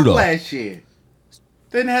Mason sucked Rudolph. last year.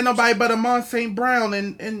 They didn't have nobody but Amon St. Brown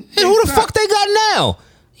and Hey, who the fuck they got now?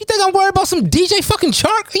 You think I'm worried about some DJ fucking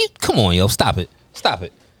Chark? Come on, yo, stop it. Stop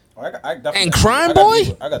it. I definitely- And Crime I got Boy?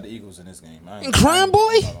 the I got the Eagles in this game. And Crime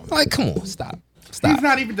Boy? Like, come on, stop. Stop. He's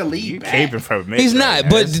not even the lead back. Caping for He's not,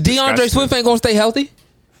 but DeAndre Swift ain't gonna stay healthy.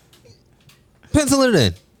 Pencil it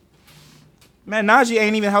in. Man, Najee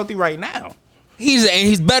ain't even healthy right now.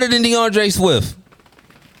 He's better than DeAndre Swift.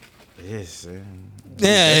 Yes.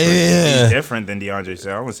 Yeah. He's different than DeAndre Swift.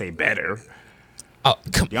 I wouldn't say better. Oh,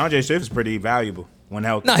 come. DeAndre Swift is pretty valuable when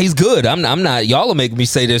healthy. No, he's good. I'm not. Y'all are making me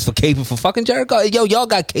say this for caping for fucking Jared Goff. Yo, y'all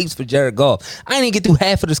got capes for Jared Goff. I didn't get through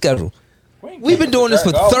half of the schedule. We've been doing this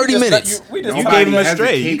for 30 minutes. You gave him a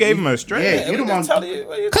straight. You gave him a straight. Yeah, you don't want to.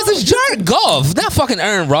 Because it's Jared Goff, not fucking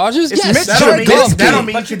Aaron Rodgers. It's Yes, Mitch Jared Trubisky. Goff. That don't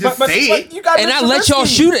did. mean you can just say it. And I let y'all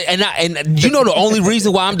shoot it. And you know the only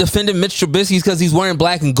reason why I'm defending Mitch Trubisky is because he's wearing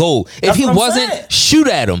black and gold. If That's he what I'm wasn't, saying. shoot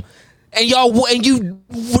at him. And you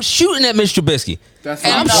were shooting at Mitch Trubisky. That's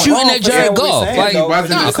And not I'm wrong shooting for at saying Jared what we Goff. saying, Like, though, wasn't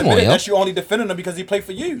nah, just come on, yo. That you only defending him because he played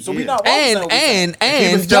for you. So we not wrong. And If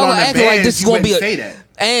he was still y'all on the acting like bench, this is you gonna be wouldn't say that.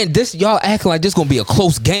 and this y'all acting like this is gonna be a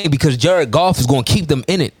close game because Jared Goff is gonna keep them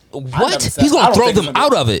in it. What? said- He's I gonna don't throw think them it's gonna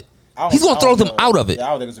out be- of it. I don't- He's gonna I throw don't them know. out of it. Yeah, I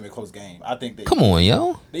don't think it's gonna be a close game. I think Come on,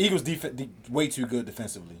 yo. the Eagles way too good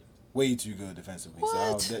defensively. Way too good defensively.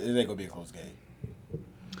 What? So it ain't gonna be a close game.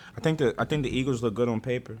 I think the Eagles look good on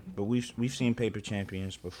paper, but we've seen paper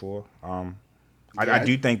champions before. I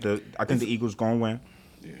do think the Eagles gonna win,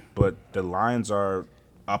 but the Lions are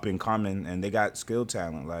up and coming and they got skill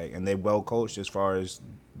talent, and they're well coached as far as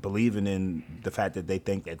believing in the fact that they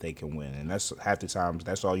think that they can win, and that's half the times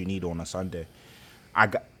that's all you need on a Sunday.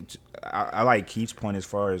 I like Keith's point as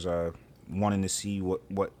far as wanting to see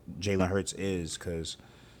what Jalen Hurts is, because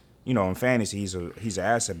in fantasy he's an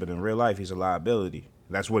asset, but in real life he's a liability.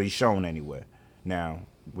 That's what he's shown anyway. Now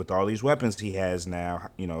with all these weapons he has now,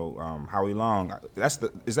 Howie Long. Is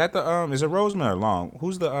it Roseman or Long?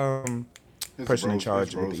 Who's the person in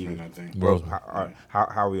charge of the Eagles? I think. Roseman.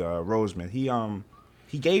 Howie Roseman.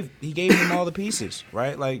 He gave him all the pieces,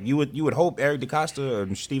 right? Like you would hope Eric DeCosta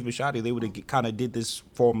and Steve Bisciotti, they would have kind of did this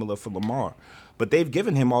formula for Lamar, but they've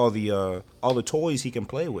given him all the toys he can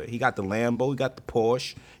play with. He got the Lambo, he got the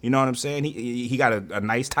Porsche. You know what I'm saying? He got a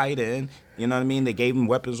nice tight end. You know what I mean? They gave him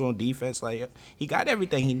weapons on defense. Like he got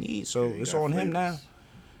everything he needs. So it's on him now.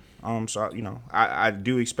 So I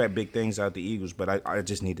do expect big things out of the Eagles, but I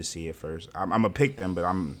just need to see it first. I'm gonna pick them, but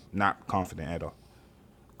I'm not confident at all.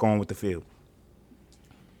 Going with the field.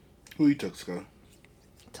 Who you took, Scott?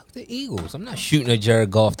 Took the Eagles. I'm not shooting at Jared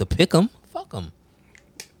Goff to pick him. Fuck him.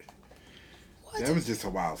 That was just a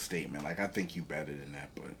wild statement. Like, I think you better than that,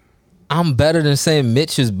 but I'm better than saying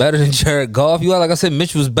Mitch is better than Jared Goff. You act like I said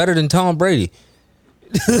Mitch was better than Tom Brady.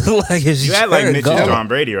 Like it's You act like Jared Mitch Goff. is Tom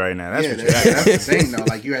Brady right now. That's yeah, what you that's the thing, though.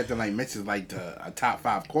 Like, you acting like Mitch is like a top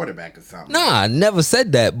 5 quarterback or something. Nah, I never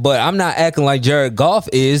said that, but I'm not acting like Jared Goff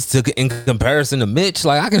is in comparison to Mitch.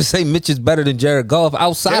 Like I can say Mitch is better than Jared Goff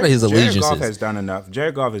outside of his allegiances. Jared Goff has done enough.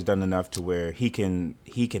 Jared Goff has done enough to where he can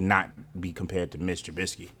not be compared to Mitch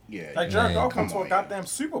Trubisky. Yeah. Like Jared Goff come come to a on, goddamn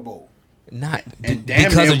Super Bowl. Not And damn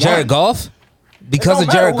because near of Jared won. Goff. Because of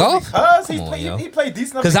Jared Goff. Because Come on, yo. he played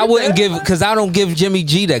decent enough. Because to I get wouldn't there. give. Because I don't give Jimmy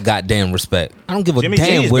G that goddamn respect. I don't give a Jimmy G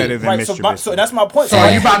damn is what. better than Right, Mitch so Trubisky. that's my point. So why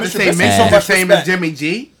are you about to Mitch say Trubisky Mitch so is the much same respect? as Jimmy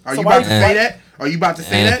G? Are So you why about to you- say that? Are you about to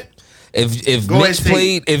say that? If Go ahead, Mitch say it.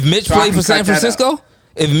 played, if Mitch So I played can for San cut that out. Francisco,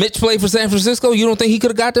 if Mitch played for San Francisco, you don't think he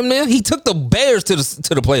could have got them there? He took the Bears to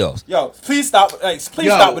the playoffs. Yo, please stop. Please Yo,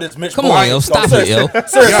 stop with this Mitch. Come Bull. on, yo, stop it, yo.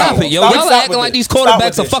 Seriously, Stop it, yo. Stop Y'all with acting like this. these Stop quarterbacks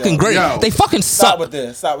with are this, fucking yo. great. Yo. They fucking Stop suck. with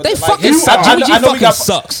this. Stop with They this. fucking you suck. are. Jimmy G I know we fucking got,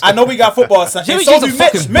 sucks. I know we got football Sunday. Jimmy So G's a do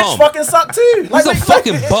fucking Mitch. Mitch bum. fucking suck too. He's a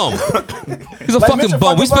fucking bum. He's a Like, fucking Mitch a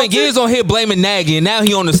bum. We fucking spent bum, years too. on here blaming Nagy, and now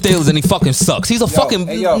he on the Steelers, and he fucking sucks. He's a fucking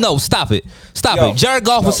hey, yo. no. Stop it. Stop Yo. it. Jared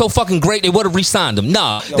Goff was Yo. so fucking great they would have re-signed him.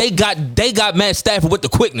 Nah, they got Matt Stafford with the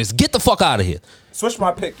quickness. Get the fuck out of here. Switch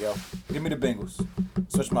my pick, yo. Give me the Bengals.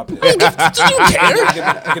 Switch my pick. Do you care?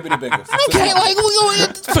 Give me the Bengals. Okay, like we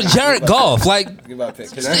going for Jared Goff, like Give my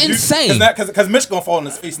pick. it's insane, Because Mitch gonna fall on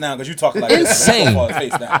his face now because you talking like Insane. Mitch gonna fall on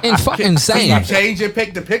his face now. and fucking You insane. change your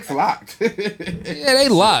pick, the pick's locked. Yeah, they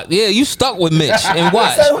locked. Yeah, you stuck with Mitch and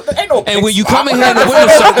watch. Ain't no And when picks you come in locked. here in the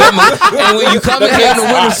winner circle, and when you come in here in the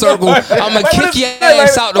winner circle, I'm gonna kick your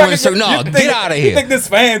ass out the winner circle. No, You get think- out of You here. think this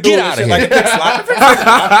fan Get doing outta shit here. like a picks locked?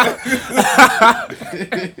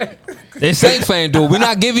 This ain't FanDuel. We're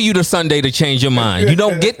not giving you the Sunday to change your mind. You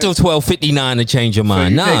don't get to 12:59 to change your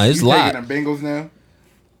mind. Nah, it's you locked. taking the Bengals now?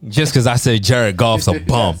 Just because I said Jared Goff's a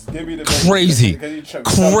bum. Give me the Bengals. Crazy. Because you choke.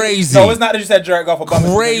 Crazy. No, it's not that you said Jared Goff a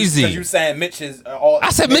bum. Crazy. Because you saying Mitch is all. I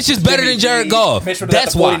said Mitch is better Jimmy than Jared G. Goff. Mitch would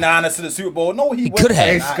That's have why. the 49ers to the Super Bowl. No, he could wouldn't. have.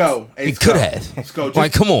 Hey, Nice. Sco. Hey, He Sco. could have. Sco, just,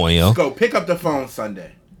 Like, come on, yo. Sco, pick up the phone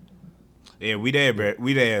Sunday. Yeah, we there, bro.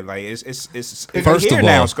 We there. Like it's First here of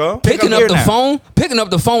now, all, Skull. picking Here up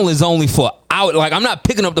the now. phone is only for out. Like I'm not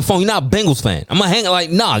picking up the phone. You're not a Bengals fan. I'm gonna hang it. Like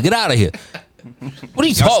nah, get out of here. What are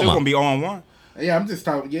you Y'all talking still about? gonna be on one. Yeah, I'm just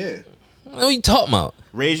talking. Yeah. What are you talking about?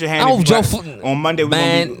 Raise your hand. Oh, if Joe you Fu- on Monday. We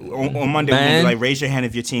Man. gonna be, on Monday. We gonna Man. be like raise your hand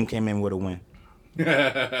if your team came in with a win.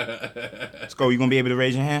 Skull, you gonna be able to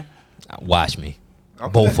raise your hand? Watch me.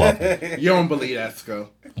 Both of them. You don't believe that, Sco.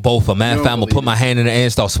 Both of them. Matter of You fact, don't I'm gonna believe put my hand in the air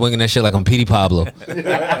and start swinging that shit like I'm Petey Pablo.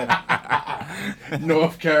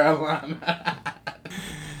 North Carolina.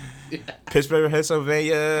 Pittsburgh,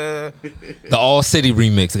 Pennsylvania. The All City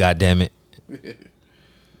remix, goddammit.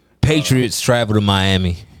 Patriots travel to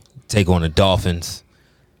Miami, take on the Dolphins.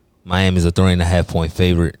 Miami's a 3.5 point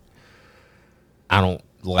favorite. I don't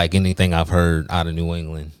like anything I've heard out of New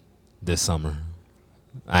England this summer.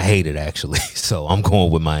 I hate it actually, so I'm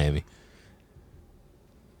going with Miami.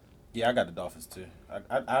 Yeah, I got the Dolphins too.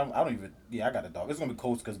 I don't even. Yeah, I got the Dolphins. It's gonna be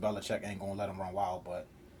close because Belichick ain't gonna let them run wild, but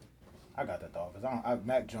I got the Dolphins.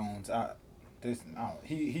 Mac Jones.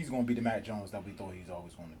 He's gonna be the Mac Jones that we thought he's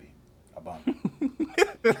always going to be. A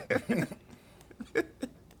bum.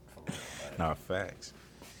 No facts.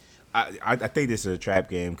 I think this is a trap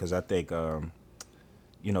game because I think you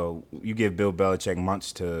give Bill Belichick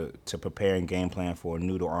months to prepare and game plan for a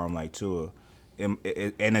noodle arm like Tua, and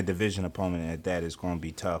a division opponent at that is going to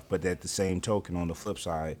be tough. But at the same token, on the flip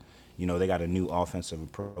side, they got a new offensive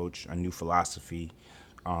approach, a new philosophy,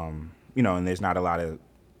 and there's not a lot of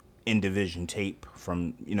in division tape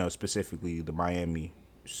from specifically the Miami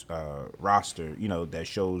roster, that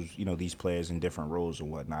shows these players in different roles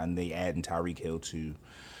and whatnot, and they adding Tyreek Hill to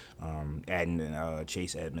adding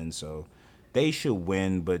Chase Edmonds, so they should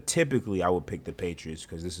win. But typically, I would pick the Patriots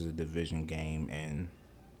because this is a division game, and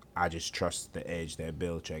I just trust the edge that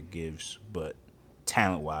Belichick gives. But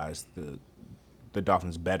talent-wise, the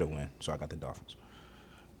Dolphins better win, so I got the Dolphins.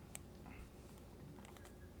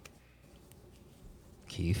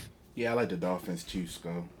 Keith. Yeah, I like the Dolphins too,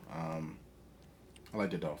 Sco. I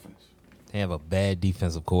like the Dolphins. They have a bad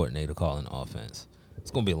defensive coordinator calling offense.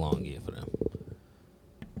 It's gonna be a long year for them.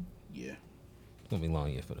 Yeah. It's gonna be a long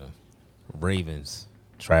year for them. Ravens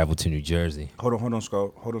travel to New Jersey. Hold on,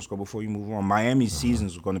 Scott. Before you move on, Miami's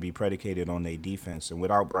seasons are going to be predicated on their defense, and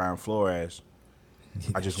without Brian Flores,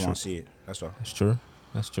 I just want to see it. That's all. That's true.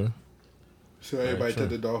 That's true. So everybody took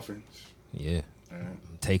the Dolphins. Yeah. All right.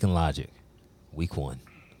 I'm taking Logic. Week 1.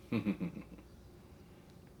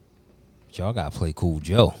 Y'all gotta play Cool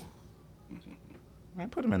Joe. Man,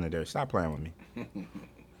 put him in there. Stop playing with me.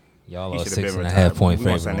 Y'all He are should have been 6.5 retired. point We're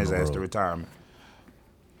gonna favorite send on his the ass to road. retirement.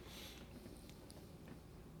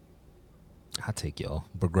 I'll take y'all.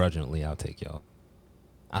 Begrudgingly, I'll take y'all.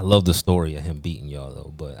 I love the story of him beating y'all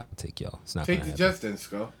though, but I'll take y'all. It's not Take gonna the happen. Jets then,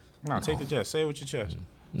 Sco. No, take the Jets. Say it with your chest.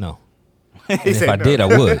 No. He And if said I no. did, I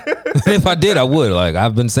would. If I did, I would. Like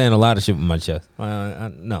I've been saying a lot of shit with my chest. No,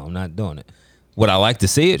 I'm not doing it. Would I like to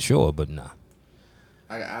see it? Sure, but nah.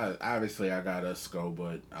 I obviously I got us go,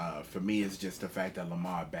 but for me it's just the fact that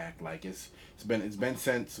Lamar back. Like it's been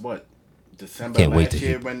since what December Can't wait last to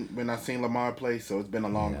year hear- when I seen Lamar play. So it's been a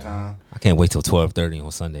long time. I can't wait till 12:30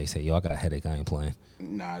 on Sunday. Say, yo, I got a headache. I ain't playing.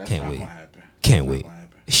 Nah, that's Can't not wait. gonna happen. Can't That's wait. not gonna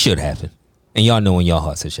happen. It should happen. And y'all know in your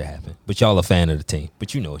hearts it should happen. But y'all a fan of the team.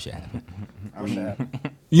 But you know it should happen. I wish that happened.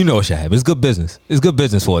 You know it should happen. It's good business. It's good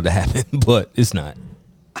business for it to happen. But it's not.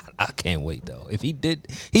 I can't wait though. If he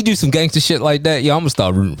do some gangster shit like that, yo, I'm gonna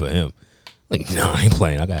start rooting for him. Like, no, I ain't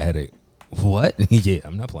playing. I got a headache. What? Yeah,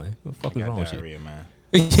 I'm not playing. What the fuck is Got wrong with you? diarrhea, man.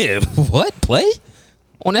 Yeah, what? Play?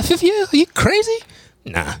 On that 5th year? Are you crazy?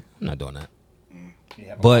 Nah, I'm not doing that. You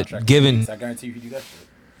have a But contract given- with the Chiefs, I guarantee you do that shit.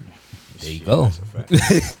 There you go.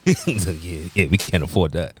 yeah, we can't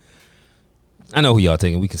afford that. I know who y'all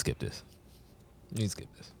taking. We can skip this. We can skip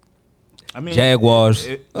this. I mean, Jaguars. I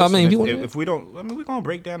mean, listen, you wanna- if we don't, I mean, we're gonna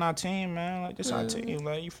break down our team, man. Like this, our team.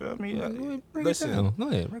 Like you feel me? Break Listen, it down. Go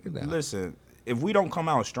ahead, break it down. listen. If we don't come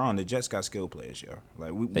out strong, the Jets got skill players, yo.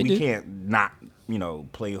 Like we do. can't not,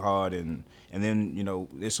 play hard and then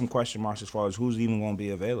there's some question marks as far as who's even gonna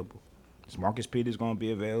be available. Is Marcus Peters gonna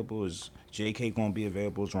be available? Is J.K. gonna be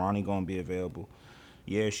available? Is Ronnie gonna be available?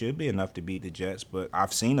 Yeah, it should be enough to beat the Jets, but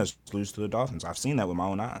I've seen us lose to the Dolphins. I've seen that with my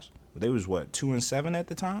own eyes. They was what 2-7 at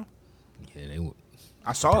the time. Yeah, they would.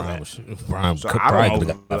 I saw Brian, that. was, Brian So could I probably don't, could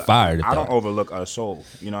have got overlook, fired. if I don't that- overlook a soul.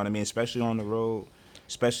 You know what I mean? Especially on the road.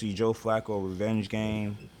 Especially Joe Flacco revenge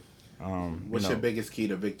game. What's your biggest key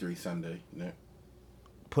to victory Sunday, Nick?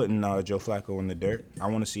 Putting Joe Flacco in the dirt. I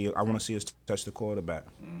want to see us touch the quarterback,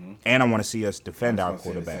 and I want to see us defend I our was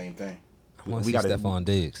gonna say the quarterback. same thing. I want to we see gotta- Stephon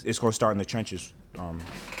Diggs. It's going to start in the trenches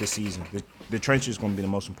this season. The trenches is going to be the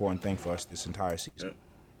most important thing for us this entire season. Yep.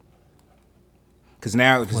 Because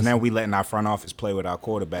now we letting our front office play with our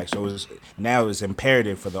quarterback, so it's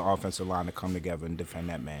imperative for the offensive line to come together and defend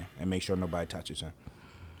that man and make sure nobody touches him.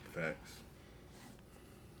 Facts.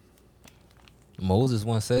 Moses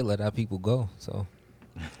once said, "Let our people go." So,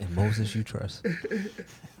 in Moses you trust.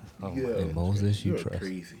 In Moses you You're trust.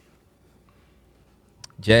 crazy.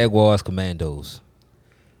 Jaguars, Commandos.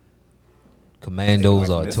 Commandos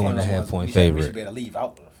are a This 2.5 point We should favorite. be able to leave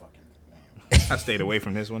out the fucking. I stayed away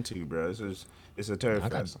from this one too, bro. It's a turd I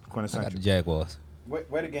got, fest, I got the quintessential. Jaguars.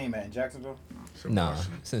 Where the game at in Jacksonville? Nah,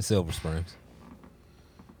 it's in Silver Springs.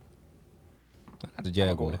 I got the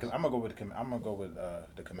Jaguars. I'm gonna go with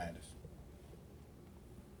the Commanders.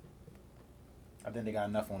 I think they got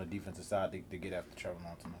enough on the defensive side to get after Trevor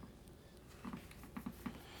Lawrence.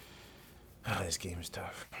 This game is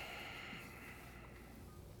tough.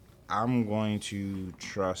 I'm going to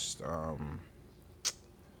trust. I'm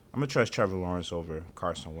gonna trust Trevor Lawrence over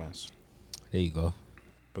Carson Wentz, There you go.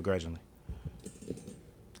 begrudgingly.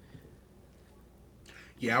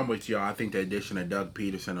 Yeah, I'm with y'all. I think the addition of Doug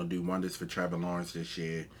Peterson will do wonders for Trevor Lawrence this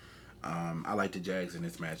year. I like the Jags in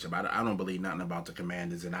this matchup. I don't believe nothing about the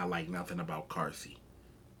Commanders, and I like nothing about Carsey.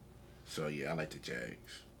 So, yeah, I like the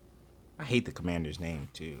Jags. I hate the Commander's name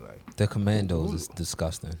too. Like, The Commandos is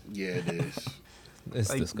disgusting. Yeah, it is. It's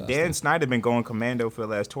like disgusting. Dan Snyder been going commando for the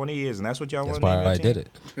last 20 years, and that's what y'all That's want. why I did it.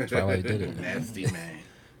 That's why I did it. Nasty, man.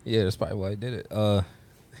 Yeah, that's probably why I did it.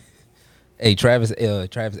 Hey, Travis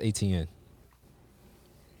Etienne.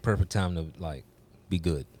 Perfect time to like be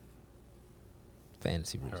good.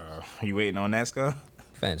 Fantasy reasons. You waiting on that, Skull?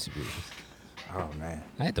 Fantasy reasons. Oh man.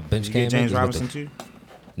 I had to bench Did you get Cam James Akers Robinson with too?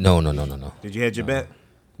 No. Did you hedge your bet?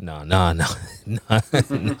 No. Nah.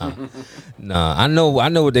 I know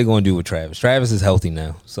what they're gonna do with Travis. Travis is healthy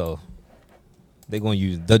now, so they're gonna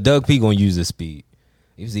use the Doug P gonna use his speed.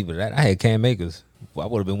 It was either that. I had Cam Akers. I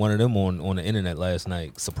would have been one of them on the internet last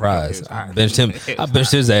night. Surprise! I benched him. I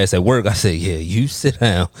benched his ass at work. I said, "Yeah, you sit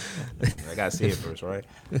down." I gotta see it first, right?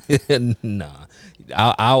 Nah,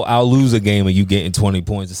 I'll lose a game of you getting 20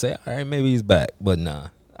 points to say, all right, maybe he's back. But nah,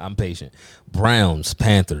 I'm patient. Browns,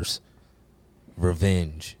 Panthers,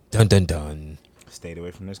 revenge. Dun dun dun. Stayed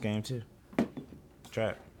away from this game too.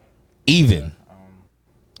 Trap. Even.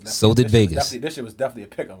 So did Vegas. This shit was definitely a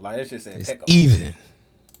pickup. Like, this shit said It's pickup. even.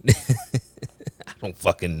 I don't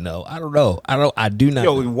fucking know. I don't know. I do not.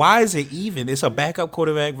 Yo, know. why is it even? It's a backup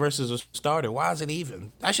quarterback versus a starter. Why is it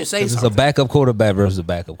even? I should say It's something. a backup quarterback versus a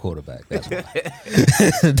backup quarterback. That's why.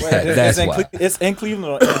 That's why. It's in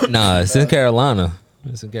Cleveland. Or Nah, it's in Carolina.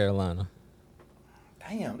 It's in Carolina.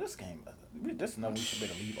 Damn, this game. This is nothing we should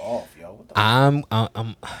better leave off, yo. What the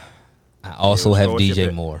I also have what's your DJ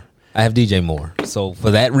pick? Moore. I have DJ Moore. So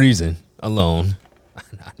for that reason alone,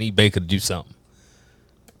 I need Baker to do something.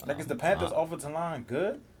 Like, is the Panthers offensive line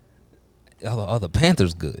good? Are the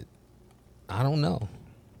Panthers good? I don't know.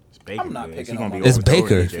 It's Baker. I'm not good. picking He gonna on be It's overthrowing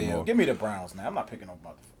Baker. DJ Moore. Give me the Browns now. I'm not picking on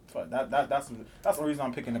motherfucker. That's the reason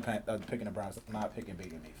I'm picking the Browns. I'm not picking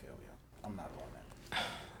Baker Mayfield. Yo. I'm not doing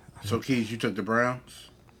that. So Keys, you took the Browns.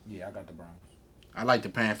 Yeah, I got the Browns. I like the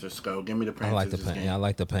Panthers, Skull. Give me the Panthers. I like the this Panthers. game. Yeah, I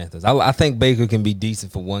like the Panthers. I think Baker can be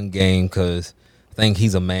decent for one game because I think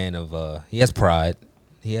he's a man of. He has pride.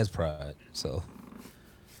 So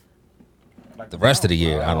Like the rest of the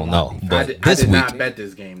year, I don't know. But I this did week, not bet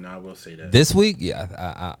this game. Now I will say that. this week,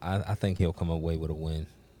 yeah, I think he'll come away with a win.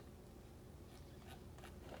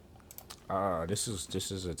 This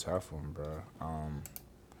is a tough one, bro.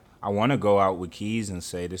 I want to go out with Keys and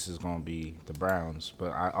say this is gonna be the Browns,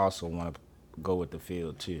 but I also want to go with the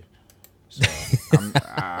field too. So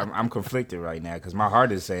I'm conflicted right now because my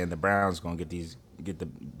heart is saying the Browns gonna get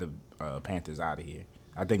the Panthers out of here.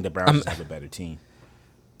 I think the Browns just have a better team,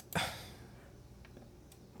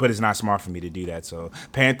 but it's not smart for me to do that. So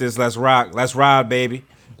Panthers, let's rock, let's ride, baby.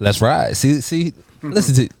 Let's ride. See.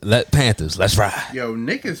 Listen to Panthers. Let's ride. Yo,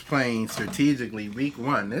 Nick is playing strategically week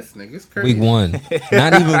 1. This nigga's crazy. Week 1,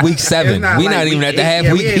 not even week 7. It's not We like not even week at the 8. half.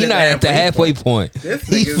 Yeah, we He ain't not at the halfway point. This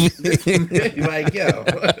nigga's like, yo.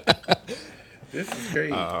 This is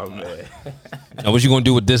crazy. Oh man, Now, what you gonna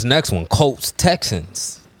do with this next one? Colts,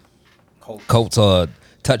 Texans. Colts are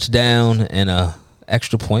touchdown and a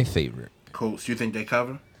extra point favorite. Colts, you think they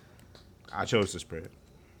cover? I chose the spread.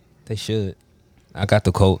 They should. I got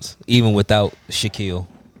the Colts, even without Shaquille.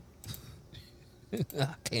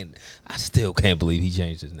 I still can't believe he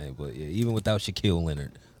changed his name, but yeah, even without Shaquille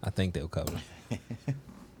Leonard, I think they'll cover.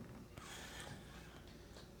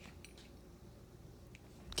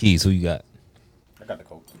 Keys, who you got? I got the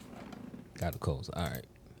Colts. Got the Colts. All right.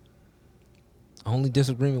 Only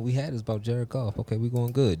disagreement we had is about Jared Goff. Okay, we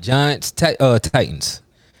going good. Giants, Titans.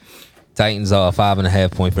 Titans are a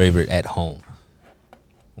 5.5 point favorite at home.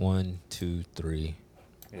 1, 2, 3.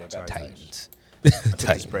 Yeah, I got Titans.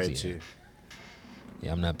 Titans spread yeah. too.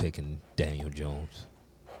 Yeah, I'm not picking Daniel Jones.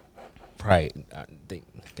 Probably, they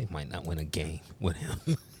might not win a game with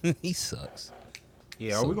him. He sucks.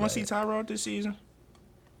 Yeah, are So we gonna see bad. Tyrod this season?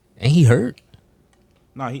 Ain't he hurt?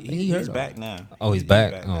 No, He he's hurt back now. Oh, he's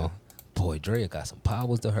back. now. Oh, boy, Dre got some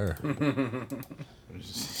powers to her. I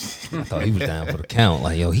thought he was down for the count.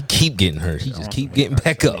 Like, yo, he keep getting hurt. He just keep getting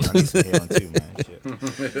back up. I need some healing too, man.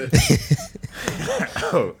 Shit.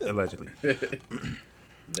 Oh, allegedly.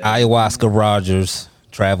 Ayahuasca Rogers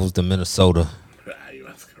travels to Minnesota.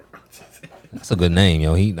 That's a good name,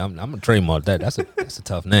 yo. I'm gonna trademark that. That's a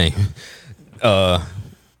tough name.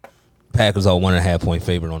 Packers are 1.5 point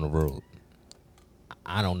favorite on the road.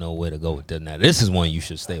 I don't know where to go with that. Now, this is one you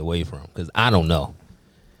should stay away from because I don't know.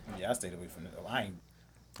 Yeah, I stayed away from it. I ain't.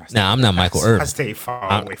 Now, I'm not Michael I Irvin. stay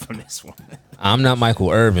far away from this one. I'm not Michael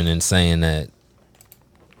Irvin in saying that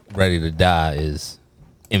Ready to Die is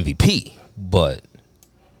MVP, but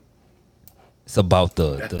it's about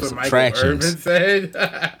the That's what subtractions. Michael Irvin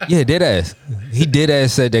said. Yeah, dead ass. He did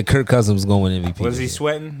ass said that Kirk Cousins was going to win MVP. Was he this year.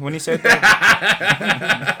 sweating when he said that?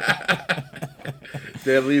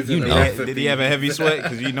 That leaves You in the know. recipe. Did he have a heavy sweat?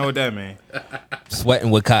 Because you know what that mean. Sweating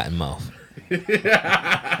with cotton mouth.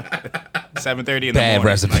 7:30 in the Bad morning.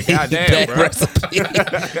 recipe. Like, God damn, Bad bro. recipe.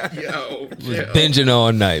 Yo, Was yo. binging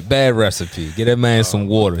all night. Bad recipe. Get that man some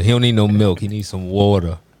water. He don't need no milk. He needs some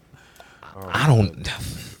water. I don't.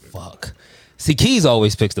 See, Keys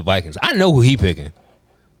always picks the Vikings. I know who he picking.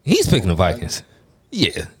 He's picking the Vikings.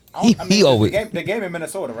 Yeah. He always. The game in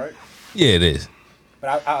Minnesota, right? Yeah, it is.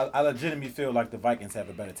 But I legitimately feel like the Vikings have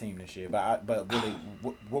a better team this year. But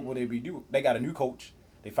what will they be do? They got a new coach.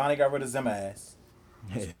 They finally got rid of Zim ass.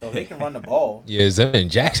 So they can run the ball. Yeah, Zim in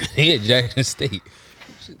Jackson. He at Jackson State.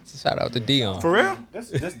 Shout out to Dion. For real?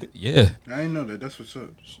 Yeah. I didn't know that. That's what's up.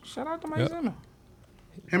 Shout out to Mike Yep. Zimmer.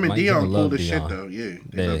 Him and Mike Dion Zimmer cool love as shit Deion. though. Yeah.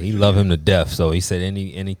 Yeah, he love him to death. So he said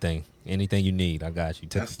anything you need, I got you.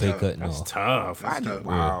 Took That's the pay tough. cut and That's all. tough. That's tough.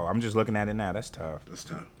 Wow, I'm just looking at it now. That's tough. That's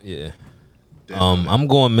tough. Yeah. Definitely. I'm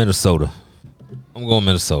going Minnesota.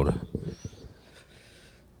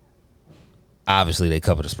 Obviously, they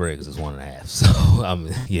cover the spread because it's 1.5. So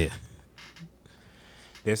yeah.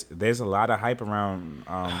 There's a lot of hype around.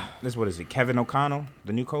 What is it? Kevin O'Connell,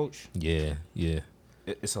 the new coach. Yeah.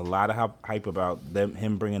 It's a lot of hype about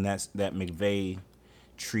him bringing that McVay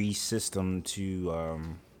tree system to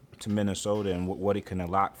Minnesota and what it can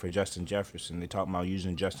unlock for Justin Jefferson. They talk about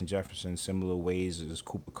using Justin Jefferson in similar ways as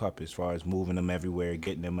Cooper Kupp, as far as moving them everywhere,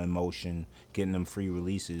 getting them in motion, getting them free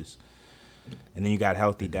releases. And then you got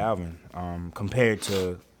healthy Dalvin compared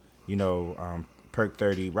to, Perk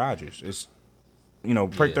 30 Rodgers. It's,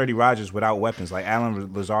 Perk 30 Rodgers without weapons. Like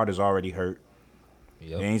Alan Lazard is already hurt.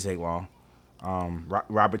 Yep. It ain't take long.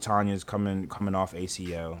 Robert Tanya's coming off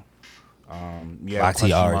ACL.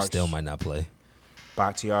 Bakhtiari still might not play.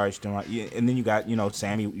 Bakhtiari still might. Yeah, and then you got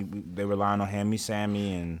Sammy. They're relying on him,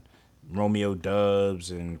 Sammy, and Romeo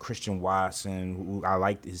Dubs and Christian Watson. Who I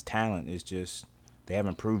like his talent. It's just they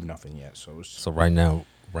haven't proved nothing yet. So right now,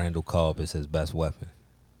 Randall Cobb is his best weapon.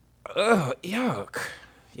 Yuck.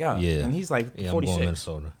 Yeah. And he's like 46. I'm going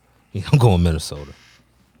Minnesota. I'm going Minnesota.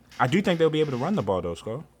 I do think they'll be able to run the ball though,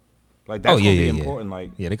 Sco. Like that's gonna be important.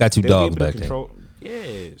 Like they got two they'll be dogs able to back there.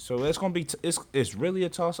 Yeah, so it's gonna be it's really a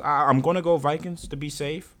toss. I'm gonna go Vikings to be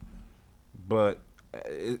safe, but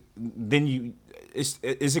then is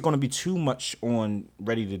it gonna be too much on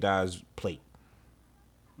Ready to Die's plate?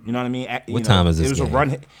 You know what I mean? What time is this It was game?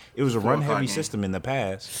 a run heavy game. system in the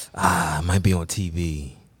past. It might be on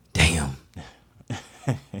TV. Damn.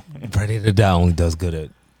 Ready to Die only does good at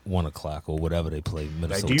 1:00 or whatever they play. Like,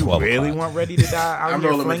 Minnesota. do you 12 really o'clock. want Ready to Die out I'm here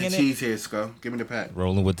rolling with the flinging it? cheese here, Sco. Give me the pack.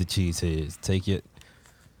 Rolling with the cheese heads. Take it.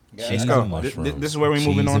 Cheese Let's go. and mushrooms. This is where we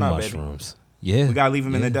moving Cheese on and up, baby. mushrooms. Yeah. We gotta leave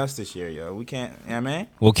him in yeah. the dust this year, yo. We can't. Yeah, man.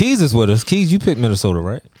 Well, Keys is with us. Keys, you picked Minnesota,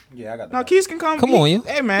 right? Yeah, I got that. No, Keith can come. Come on, you.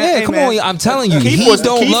 Hey, man. Yeah, hey, come man. on. I'm telling you, Keith he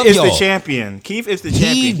don't Keith love is y'all. the champion. Keith is the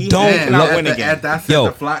champion. He don't cannot love- win again. After I said Yo.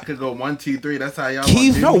 the flock could go 1, 2, 3. That's how y'all.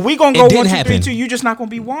 Keith- gonna No, do? we gonna It go didn't 1, 2, 3, happen. 2. You just not gonna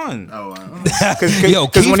be one. Oh, Yo,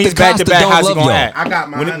 Because Keith when he's DeCosta back to back, don't how's he love gonna y'all. act? I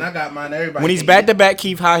got mine. Everybody. When he's can back eat. to back,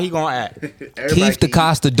 Keith, how he gonna act? Everybody Keith can eat.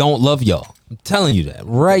 DeCosta don't love y'all. I'm telling you that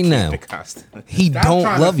right now. DeCosta. He Stop don't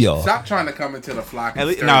trying love to, y'all. Stop trying to come into the flock.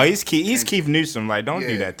 and stir No, it. he's Keith. He's Keith Newsom. Like, don't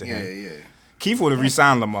do that to him. Yeah. Keith would have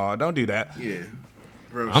resigned Lamar. Don't do that. Yeah.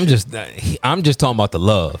 Real I'm shit. just talking about the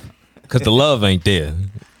love, because the love ain't there.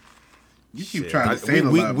 You keep trying to say the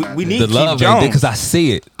we- love. we- not we there. need- The Keith love ain't Jones. there because I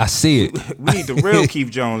see it. I see it. We need the real Keith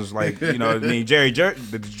Jones, like the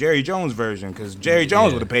Jerry Jones version, because Jerry Jones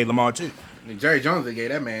Yeah. would have paid Lamar too. Jerry Jones gave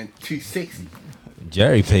that man 260.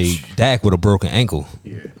 Jerry paid Dak with a broken ankle.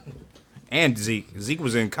 Yeah. And Zeke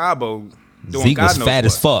was in Cabo. Doing Zeke God was knows fat what.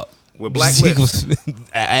 as fuck. With black Zeke lips. was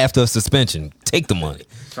after a suspension. Take the money.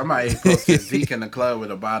 Somebody posted Zeke in the club with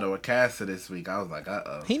a bottle of Casa this week. I was like,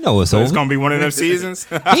 He know it's So it's over. gonna be one of them seasons.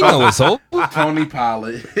 He know it's over. Tony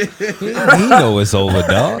Pollard. He know it's over,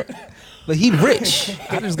 dog. But he rich.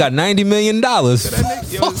 I just got $90 million.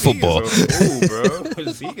 Fuck football.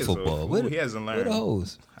 Zeke is Football. fool. He hasn't Where learned. the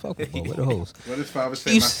hoes? Fuck football. Where the hoes? What his father said,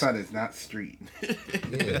 my Chiefs. son is not street.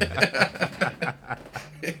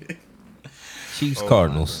 Chiefs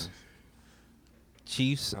Cardinals.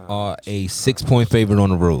 Chiefs are a 6-point favorite on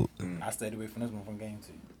the road. I stayed away from this one from game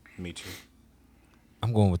 2. Me too.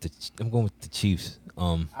 I'm going with the Chiefs.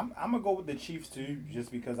 I'm gonna go with the Chiefs too,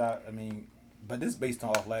 just because but this is based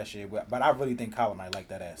off last year. But I really think Kyler might like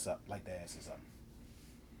that ass up,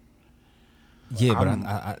 Yeah,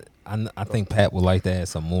 but I think Pat would like to add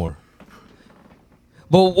some more.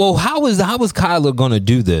 But well, how is Kyler gonna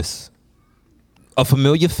do this? A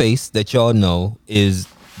familiar face that y'all know is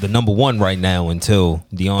the number one right now until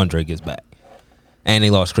DeAndre gets back, and they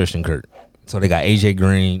lost Christian Kirk, so they got AJ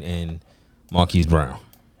Green and Marquise Brown,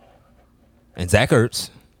 and Zach Ertz.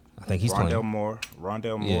 I think he's Rondell playing.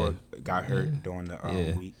 Moore got hurt during the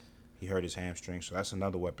Yeah. week. He hurt his hamstring, so that's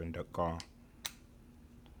another weapon gone.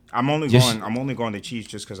 I'm only Just- going to Chiefs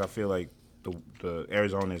just because I feel like the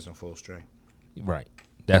Arizona is in full strength. Right,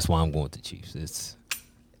 that's why I'm going with the Chiefs. It's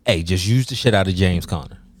just use the shit out of James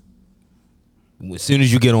Conner. As soon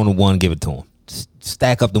as you get on the one, give it to him.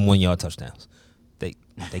 Stack up the 1 yard touchdowns. They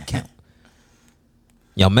count.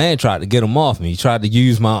 Your man tried to get him off me. He tried to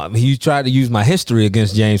use my history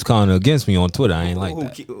against James Conner against me on Twitter. I ain't like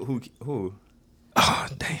that. Who? Oh,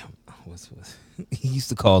 damn. He used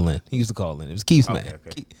to call in. It was Keith's man.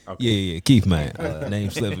 Okay. Yeah, Keith man. Name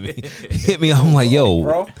slipping me. Hit me. I'm like, yo,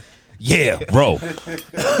 Bro. Yeah, bro.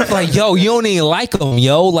 Like, yo, you don't even like him,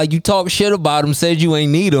 yo. Like, you talk shit about him, said you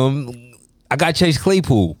ain't need him. I got Chase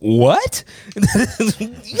Claypool. What?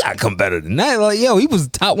 You gotta come better than that. Like, yo, he was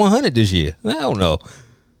top 100 this year. I don't know.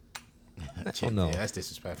 Yeah, that's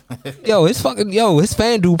disrespectful. His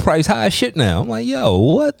FanDuel price high as shit now. I'm like, yo,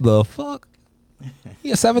 what the fuck? He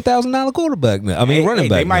a $7,000 quarterback now. I mean, running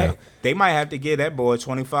back now. They might have to give that boy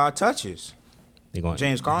 25 touches.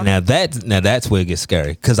 James Conner. Now that's where it gets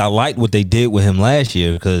scary, because I liked what they did with him last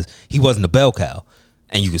year, because he wasn't a bell cow,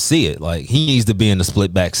 and you could see it. Like, he needs to be in the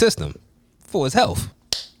split back system for his health.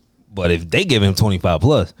 But if they give him 25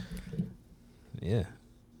 plus, yeah,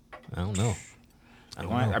 I don't know.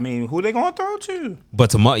 I mean, who they gonna throw to? But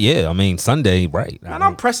tomorrow, Sunday, right? And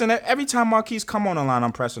I'm pressing it every time Marquise come on the line.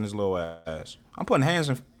 I'm pressing his little ass. I'm putting hands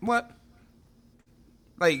in what?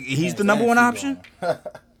 Like, he's the number one option.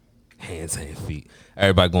 Hands and feet.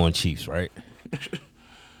 Everybody going Chiefs, right?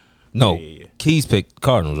 No, Yeah. Keys picked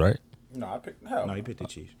Cardinals, right? No, I picked hell. No, he picked the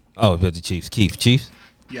Chiefs. Oh, he picked the Chiefs. Chiefs.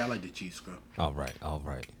 Yeah, I like the Chiefs, bro. All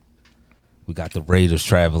right. We got the Raiders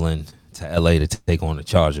traveling to LA to take on the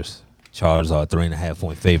Chargers. Chargers are a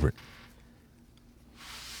 3.5-point favorite.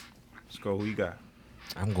 Let's go. Who you got?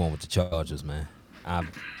 I'm going with the Chargers, man. I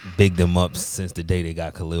bigged them up since the day they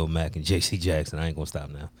got Khalil Mack and J.C. Jackson. I ain't gonna stop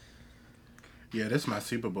now. Yeah, this is my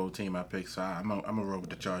Super Bowl team I picked, so I'm gonna roll with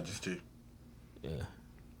the Chargers too. Yeah,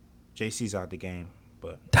 JC's out the game,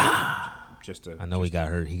 but I know he got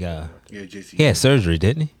hurt. He Yeah, JC. had surgery,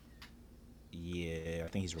 didn't he? yeah, I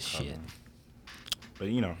think he's recovering. Shit. But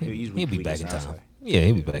you know, he'll He'll be back in time. Yeah,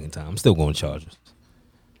 he'll be back in time. I'm still going Chargers.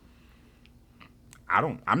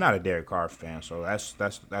 I'm not a Derek Carr fan, so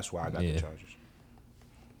that's why I got Yeah. the Chargers.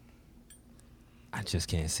 I just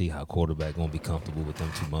can't see how quarterback gonna be comfortable with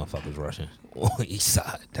them two motherfuckers rushing on each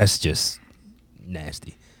side. That's just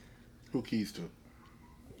nasty. Who keys to?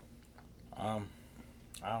 I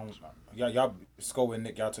don't. Y'all Sco and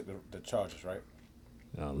Nick. Y'all took the Chargers, right?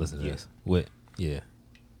 Listen to this. What? Yeah.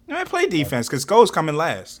 Man, play defense because Sko's coming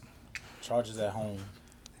last. Chargers at home.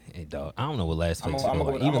 Hey, dog. I don't know what last I'm picks gonna go.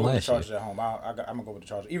 go with Even the last year. Chargers at home. I'm gonna go with the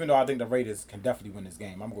Chargers, even though I think the Raiders can definitely win this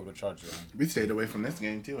game. I'm gonna go with the Chargers at home. We stayed away from this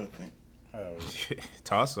game too, I think.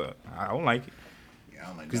 Toss up. I don't like it. Yeah, I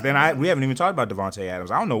don't like Because that. then we haven't even talked about Devontae Adams.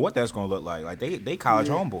 I don't know what that's gonna look like. Like they college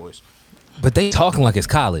homeboys. But they talking like it's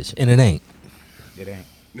college, and it ain't. It ain't.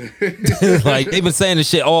 Like, they've been saying this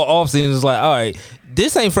shit all offseason. It's like, all right,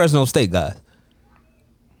 this ain't Fresno State, guys.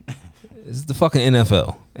 It's the fucking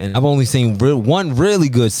NFL. And I've only seen one really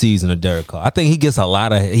good season of Derek Carr. I think he gets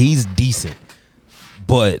he's decent.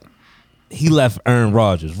 But he left Aaron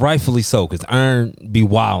Rodgers, rightfully so, because Aaron be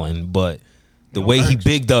wilding. But the way he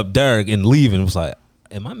bigged up Derek and leaving was like,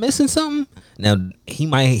 am I missing something? Now,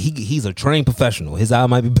 he's a trained professional. His eye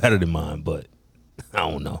might be better than mine, but I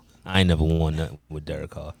don't know. I ain't never won nothing with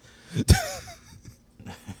Derek Carr.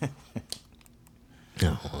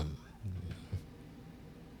 No,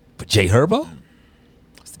 but Jay Herbo?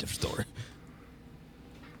 That's a different story.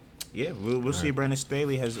 Yeah, we'll see. Brandon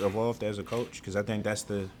Staley has evolved as a coach because I think that's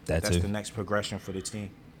the next progression for the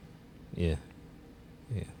team. Yeah.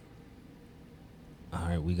 All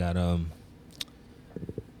right, we got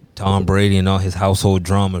Tom Brady and all his household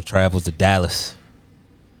drama travels to Dallas.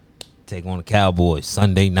 Take on the Cowboys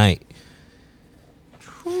Sunday night.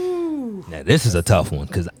 Now this is a tough one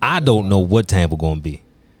because I don't know what Tampa going to be.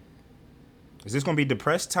 Is this gonna be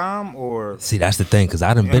depressed Tom or? See, that's the thing, because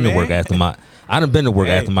I done been to work after my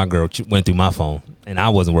girl went through my phone, and I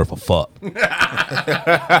wasn't worth a fuck. I'm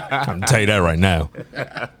gonna tell you that right now.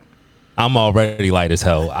 I'm already light as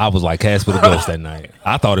hell. I was like Casper the Ghost that night.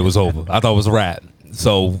 I thought it was over. I thought it was a wrap.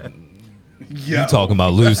 So you talking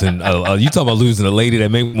about losing? You talking about losing a lady that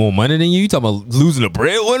make more money than you? You talking about losing a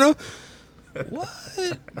breadwinner? What?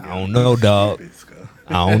 I don't know, dog.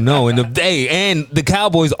 I don't know. And the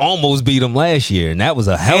Cowboys almost beat them last year, and that was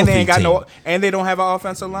a healthy And they ain't got team. and they don't have an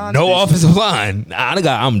offensive line. No offensive line.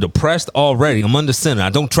 I'm depressed already. I'm under center. I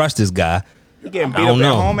don't trust this guy. You getting beat I up don't at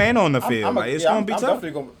know. home and on the field. It's gonna be tough.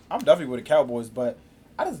 I'm definitely with the Cowboys, but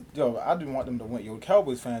I didn't want them to win.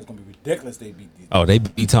 Cowboys fans gonna be ridiculous. They beat these. Oh, they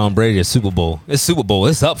beat Tom Brady at Super Bowl. It's Super Bowl.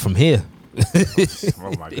 It's up from here. Oh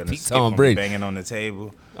my They goodness, beat Skip Tom gonna be Brady. banging on the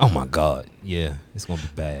table. Oh my God. Yeah, it's gonna be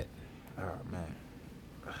bad. Oh man.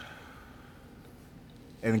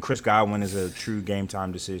 And Chris Godwin is a true game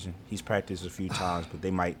time decision. He's practiced a few times, but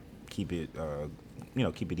they might keep it,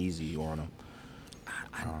 keep it easy on him.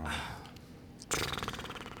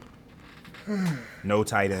 No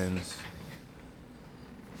tight ends.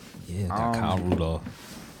 Yeah, got Kyle Rudolph.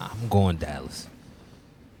 I'm going Dallas.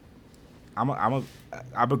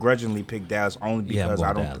 I begrudgingly pick Dallas only because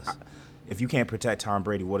I'm going Dallas. If you can't protect Tom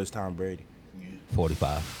Brady, what is Tom Brady?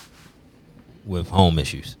 45 with home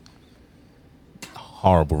issues.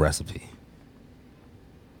 Horrible recipe.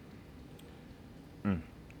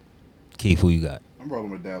 Keith, who you got? I'm rolling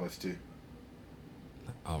with Dallas too.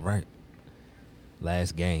 All right.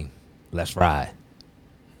 Last game. Let's ride.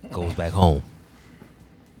 Goes back home.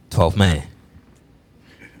 12th man.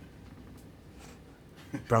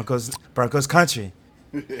 Broncos country.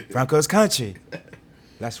 Broncos country.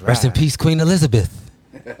 That's right. Rest in peace, Queen Elizabeth.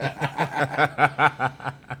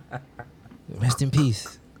 Rest in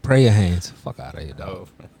peace. Pray your hands. Fuck out of here, dog.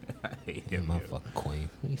 Yeah, my fucking queen.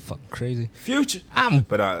 You fucking crazy. Future. I'm give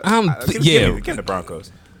the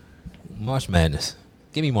Broncos. March Madness.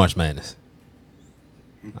 Give me March Madness.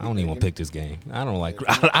 I don't even want to pick this game. I don't like.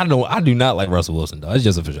 I do not like Russell Wilson, though. It's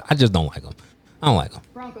just official. I just don't like him. I don't like him.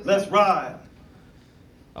 Let's ride.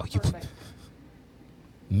 Oh, you.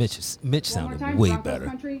 Mitch sounded time, way Broncos better.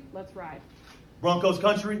 Country, let's ride. Broncos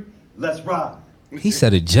country, let's ride. He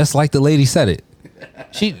said it just like the lady said it.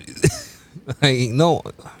 She, like, no,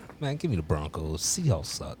 man, give me the Broncos. Seahawks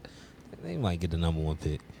suck. They might get the number 1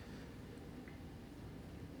 pick.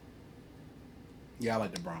 Yeah, I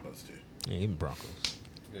like the Broncos too. Yeah, even Broncos.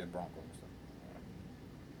 Yeah, Broncos.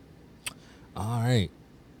 All right.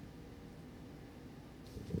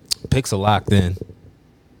 Picks are locked in.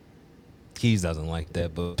 Keys doesn't like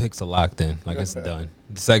that, but picks are locked in. Like, it's done.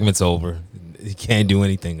 The segment's over. You can't do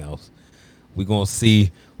anything else. We're going to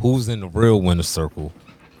see who's in the real winner's circle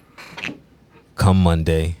come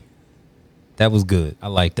Monday. That was good. I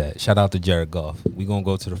like that. Shout out to Jared Goff. We're going to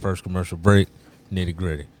go to the first commercial break. Nitty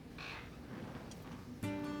gritty.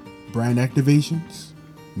 Brand activations,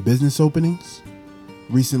 business openings,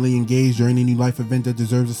 recently engaged or any new life event that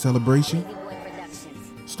deserves a celebration?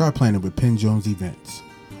 Start planning with Penn Jones Events.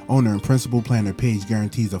 Owner and principal planner Paige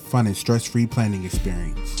guarantees a fun and stress-free planning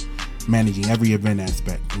experience, managing every event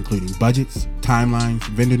aspect, including budgets, timelines,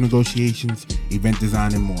 vendor negotiations, event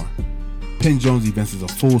design, and more. Penn Jones Events is a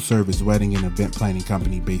full-service wedding and event planning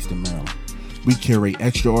company based in Maryland. We curate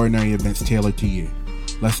extraordinary events tailored to you.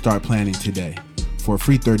 Let's start planning today. For a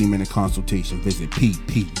free 30-minute consultation, visit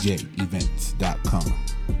ppjevents.com.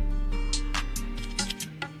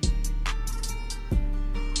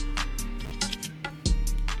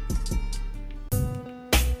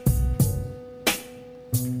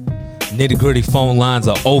 Nitty gritty phone lines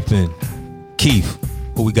are open. Keith,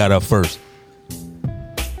 who we got up first?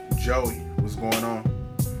 Joey, what's going on?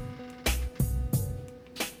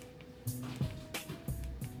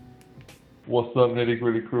 What's up, Nitty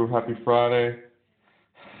Gritty crew? Happy Friday.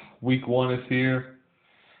 Week 1 is here.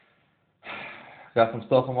 Got some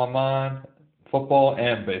stuff on my mind, football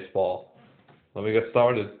and baseball. Let me get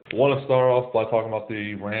started. I want to start off by talking about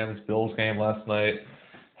the Rams-Bills game last night.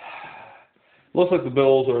 Looks like the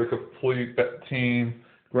Bills are a complete team.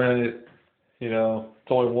 Granted, it's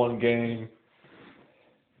only one game.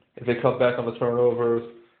 If they cut back on the turnovers,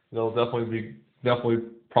 they'll definitely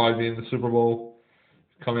probably be in the Super Bowl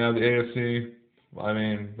coming out of the AFC. I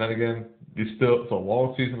mean, then again, it's a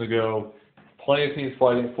long season to go. Plenty of teams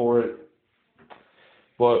fighting for it.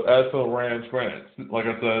 But as for the Rams, granted, like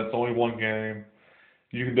I said, it's only one game.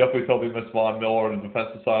 You can definitely tell they miss Von Miller on the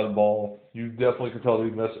defensive side of the ball. You definitely can tell they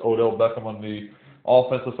miss Odell Beckham on the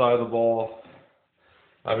offensive side of the ball.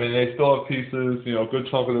 I mean, they still have pieces. A good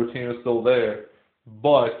chunk of their team is still there.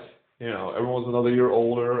 But, everyone's another year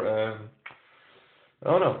older, and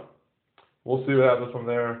I don't know. We'll see what happens from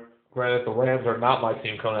there. Granted, the Rams are not my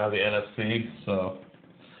team coming out of the NFC, so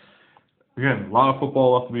again, a lot of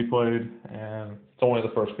football left to be played, and it's only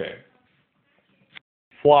the first game.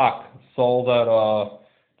 Flock saw that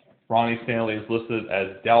Ronnie Stanley is listed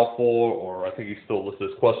as doubtful, or I think he's still listed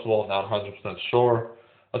as questionable, not 100% sure.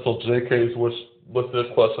 I saw JK's listed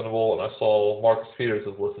as questionable, and I saw Marcus Peters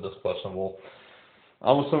is listed as questionable.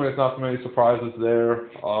 I'm assuming it's not too many surprises there.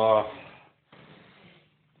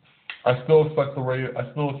 I still expect the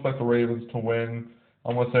Ravens to win.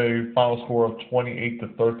 I'm going to say final score of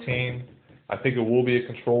 28-13. I think it will be a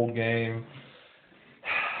controlled game.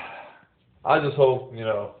 I just hope,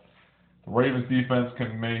 the Ravens defense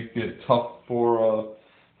can make it tough for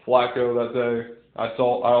Flacco that day. I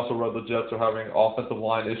also read the Jets are having offensive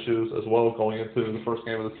line issues as well going into the first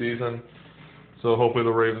game of the season. So hopefully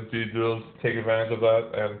the Ravens do take advantage of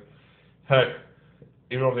that. And heck,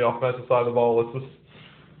 even on the offensive side of the ball,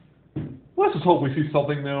 let's just hope we see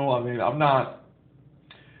something new. I mean, I'm not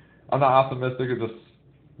optimistic. It just,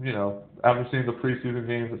 after seeing the preseason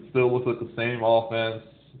games, it still looks like the same offense.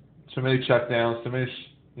 Too many checkdowns, too many,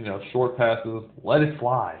 short passes. Let it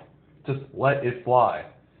fly. Just let it fly.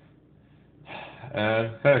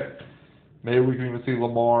 And heck, maybe we can even see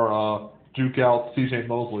Lamar duke out C.J.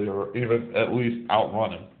 Mosley, or even at least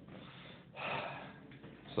outrun him.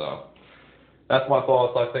 So that's my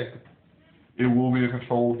thoughts. I think it will be a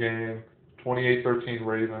controlled game. 28-13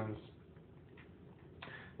 Ravens.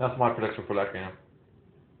 That's my prediction for that game.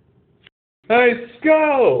 Hey,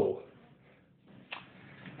 Sco!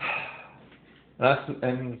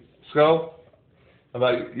 And Sco,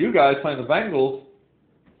 about you guys playing the Bengals,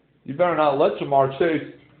 you better not let Jamar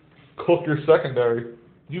Chase cook your secondary.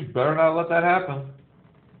 You better not let that happen.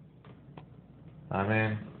 I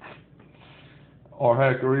mean, or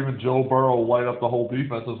heck, or even Joe Burrow light up the whole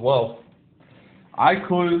defense as well. I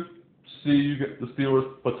could see the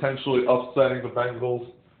Steelers potentially upsetting the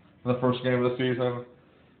Bengals in the first game of the season.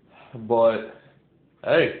 But,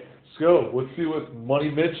 hey, Sco, let's see what Money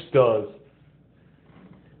Mitch does.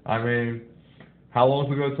 I mean, how long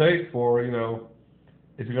is it going to take for, if you're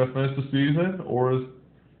going to finish the season, or is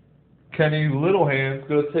Kenny Littlehands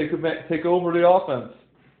going to take over the offense?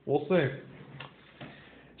 We'll see.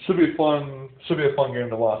 Should be a fun game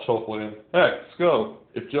to watch, hopefully. And heck, Sco,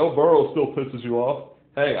 if Joe Burrow still pisses you off,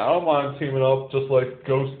 hey, I don't mind teaming up just like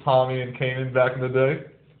Ghost Tommy and Kanan back in the day.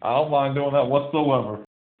 I don't mind doing that whatsoever.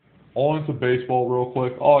 On into baseball real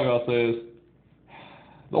quick. All I gotta say is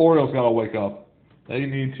the Orioles gotta wake up. They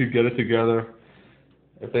need to get it together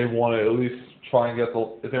if they want to at least try and get the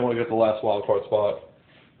last wild card spot.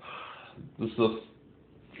 I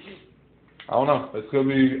don't know. It's gonna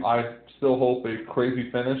be. I still hope a crazy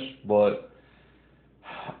finish, but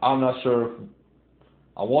I'm not sure.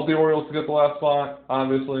 I want the Orioles to get the last spot,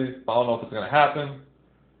 obviously. But I don't know if it's gonna happen.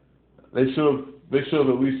 They should have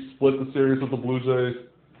at least split the series with the Blue Jays.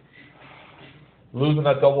 Losing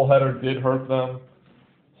that doubleheader did hurt them,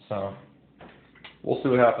 so we'll see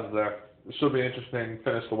what happens there. It should be an interesting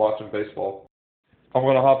finish to watch in baseball. I'm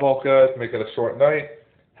going to hop off, guys, make it a short night.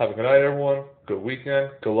 Have a good night, everyone. Good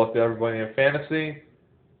weekend. Good luck to everybody in fantasy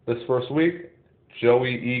this first week.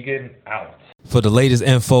 Joey Egan out. For the latest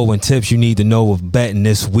info and tips you need to know with betting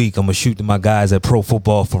this week, I'm going to shoot to my guys at Pro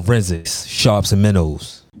Football Forensics, Sharps and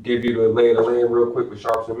Minnows. Give you the lay of the land real quick with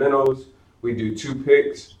Sharps and Minnows. We do 2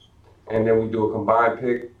 picks, and then we do a combined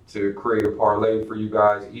pick to create a parlay for you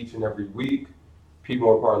guys each and every week.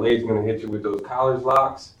 P-More Parlay is going to hit you with those college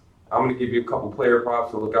locks. I'm going to give you a couple player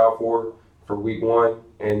props to look out for week 1,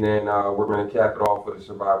 and then we're going to cap it off with a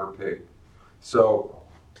survivor pick. So,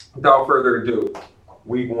 without further ado,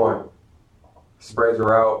 week 1. Spreads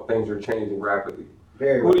are out. Things are changing rapidly.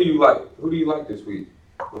 Who do you like? Who do you like this week?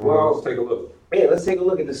 Well, let's take a look. Yeah, let's take a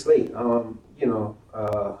look at the slate. A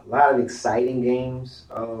lot of exciting games.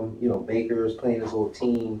 Baker's playing his old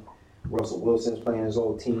team. Russell Wilson's playing his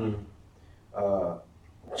old team.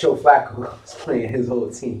 Joe Flacco is playing his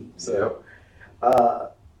old team. So, a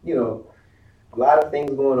lot of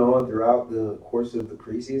things going on throughout the course of the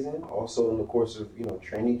preseason, also in the course of,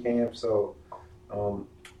 training camp. So,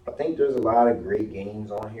 I think there's a lot of great games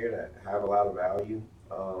on here that have a lot of value.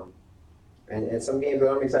 And some games that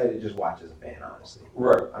I'm excited to just watch as a fan, honestly.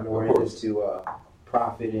 Right. I mean, we're in this to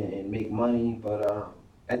profit and make money, but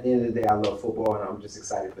at the end of the day, I love football, and I'm just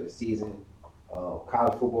excited for the season.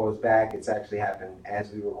 College football is back. It's actually happened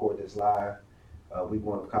as we record this live. Week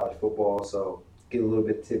 1 of college football, so get a little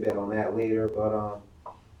bit of tidbit on that later. But,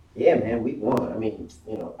 yeah, man, week 1. I mean,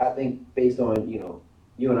 I think based on, you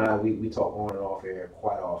and I, we talk on and off air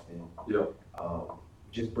quite often. Yeah.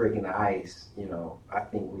 Just breaking the ice, I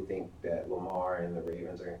think we think that Lamar and the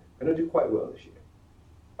Ravens are going to do quite well this year.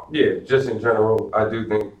 Yeah, just in general, I don't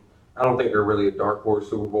think they're really a dark horse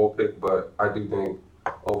Super Bowl pick, but I do think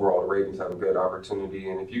overall the Ravens have a good opportunity.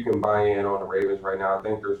 And if you can buy in on the Ravens right now, I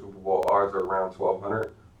think their Super Bowl odds are around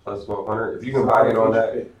 1,200, plus 1,200. If you can buy in on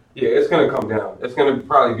that, yeah, it's going to come down. It's going to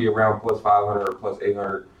probably be around plus 500 or plus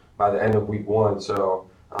 800 by the end of week 1. So,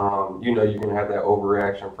 you're going to have that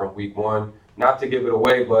overreaction from week 1. Not to give it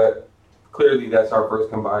away, but clearly that's our first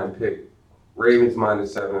combined pick. Ravens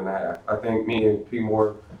minus 7.5. I think me and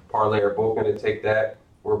P-More Parlay are both going to take that.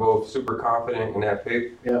 We're both super confident in that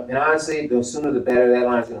pick. Yeah, and honestly, the sooner the better. That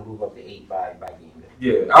line's going to move up to 8 by game day.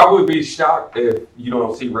 Yeah, I would be shocked if you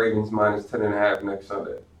don't see Ravens minus 10.5 next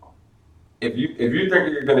Sunday. If you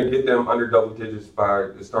think you're going to get them under double digits by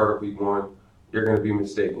the start of week 1, you're going to be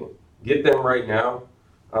mistaken. Get them right now.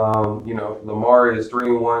 Lamar is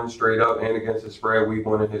 3-1 straight up and against the spread week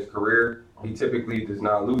 1 in his career. he typically does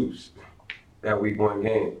not lose that week 1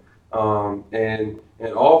 game. And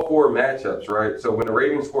in all 4 matchups, right? So when the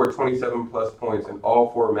Ravens scored 27 plus points in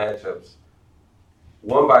all 4 matchups,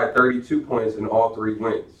 won by 32 points in all 3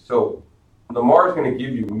 wins. So Lamar's going to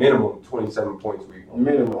give you minimum 27 points week 1.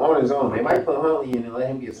 Minimum on his own. They might put Huntley in and let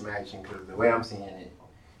him get some action because the way I'm seeing it,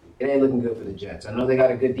 it ain't looking good for the Jets. I know they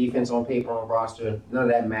got a good defense on paper on roster. None of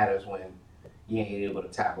that matters when you ain't able to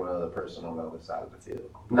tackle the other person on the other side of the field.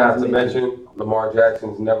 Not to mention, Lamar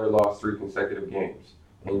Jackson's never lost 3 consecutive games.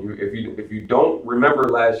 And if you don't remember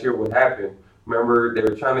last year what happened, remember they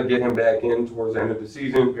were trying to get him back in towards the end of the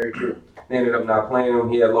season. Very true. They ended up not playing him.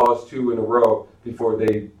 He had lost 2 in a row before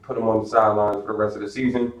they put him on the sidelines for the rest of the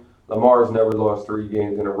season. Lamar's never lost 3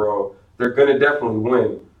 games in a row. They're going to definitely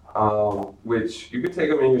win, which you could take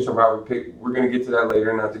them in your survivor pick. We're going to get to that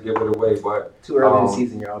later, not to give it away. But too early in the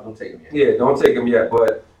season, y'all. Don't take them yet. Yeah, don't take them yet.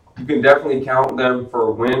 But you can definitely count them for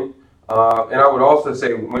a win. And I would also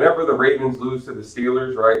say whenever the Ravens lose to the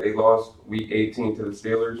Steelers, right, they lost week 18 to the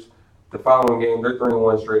Steelers. The following game, they're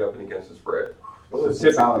 3-1 straight up and against the spread. Those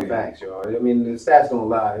are solid facts, y'all. I mean, the stats don't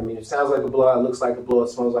lie. I mean, it sounds like a blowout, looks like a blowout,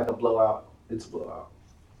 smells like a blowout. It's a blowout.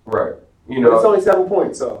 Right. But it's only 7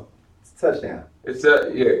 points, so it's a touchdown. It's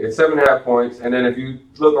 7.5 points. And then if you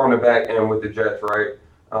look on the back end with the Jets, right,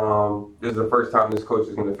 this is the first time this coach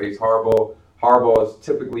is going to face Harbaugh. Harbaugh is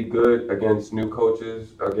typically good against new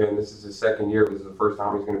coaches. Again, this is his 2nd year. This is the first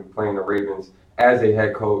time he's going to be playing the Ravens as a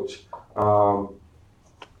head coach.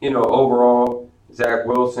 Overall, Zach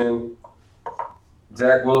Wilson,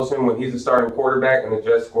 when he's a starting quarterback and the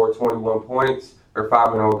Jets score 21 points, they're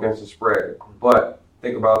 5-0 against the spread. But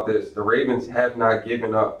think about this. The Ravens have not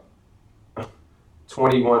given up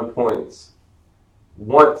 21 points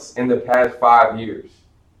once in the past 5 years.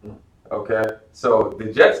 Okay? So the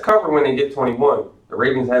Jets cover when they get 21. The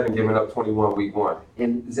Ravens haven't given up 21 week 1.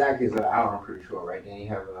 And Zach is out, I'm pretty sure, right? Didn't he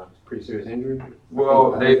have a pretty serious injury?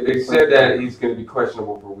 Well, they said that he's going to be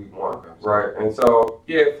questionable for week 1, right? And so,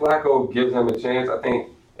 yeah, Flacco gives them a chance. I think,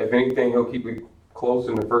 if anything, he'll keep it close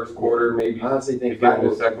in the first quarter, maybe. I honestly think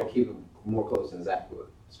Flacco will keep it more close than Zach would,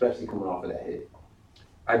 especially coming off of that hit.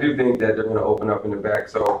 I do think that they're going to open up in the back,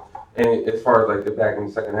 so, and as far as like the back in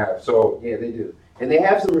the second half. So yeah, they do. And they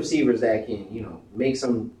have some receivers that can, make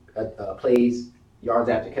some plays, yards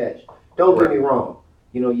after catch. Don't get me wrong.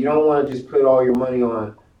 You don't want to just put all your money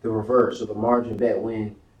on the reverse or the margin bet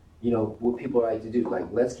when, what people like to do. Like,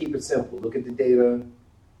 let's keep it simple. Look at the data.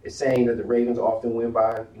 It's saying that the Ravens often win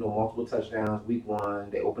by, multiple touchdowns. Week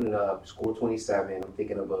 1, they open it up, score 27. I'm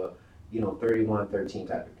thinking of a, 31-13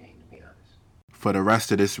 type of game, to be honest. For the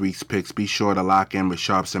rest of this week's picks, be sure to lock in with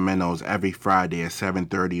Sharps and Minnows every Friday at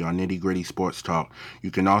 7:30 on Nitty Gritty Sports Talk. You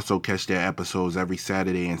can also catch their episodes every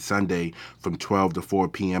Saturday and Sunday from 12 to 4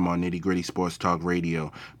 p.m. on Nitty Gritty Sports Talk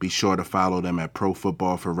Radio. Be sure to follow them at Pro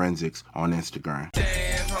Football Forensics on Instagram.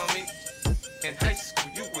 Damn, homie. In high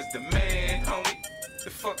school, you was the man, homie. The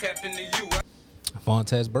fuck happened to you?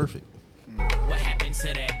 Fontez Burfict. What happened to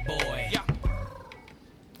that boy? Yeah.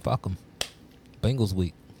 Fuck him. Bengals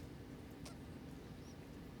week.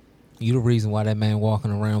 You the reason why that man walking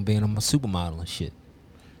around being a supermodel and shit.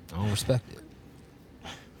 I don't respect it.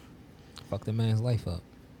 Fuck that man's life up.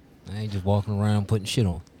 I ain't just walking around putting shit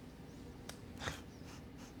on.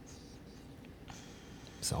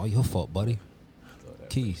 It's all your fault, buddy.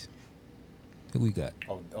 Keys. Who we got?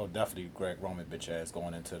 Oh, definitely Greg Roman bitch ass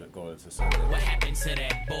going into Sunday. What happened to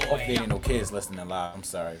that boy? Hopefully ain't no kids listening live. I'm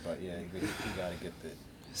sorry, but yeah, he gotta get the.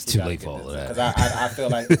 It's too late for all of that.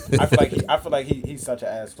 Because I feel like he's such an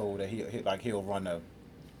asshole that he'll run a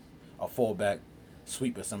fullback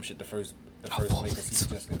sweep or some shit the first play because he's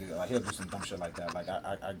just gonna do he'll do some dumb shit like that. Like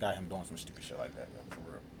I got him doing some stupid shit like that for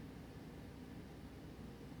real.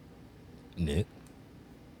 Nick.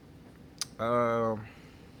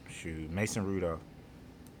 Mason Rudolph.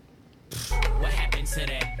 What happened to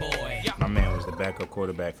that boy? My man was the backup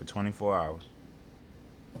quarterback for 24 hours.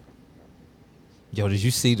 Yo, did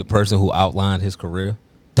you see the person who outlined his career?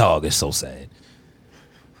 Dog, it's so sad.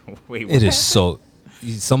 Wait, what? It is so.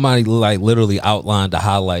 Somebody literally outlined the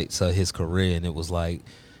highlights of his career, and it was like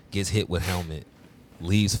gets hit with helmet,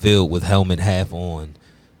 leaves field with helmet half on,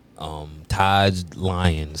 Tides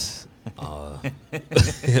Lions,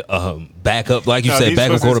 backup like you said,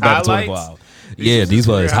 backup quarterback for 24 hours. Yeah, these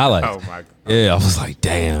were his highlights. Oh my God. Yeah, I was like,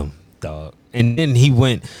 damn, dog. And then he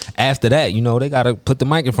went after that. They gotta put the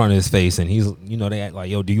mic in front of his face, and he's, they act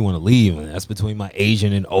like, yo, do you want to leave? And that's between my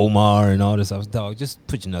agent and Omar and all this. Dog, just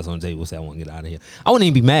put your nuts on the table. Say I want to get out of here. I wouldn't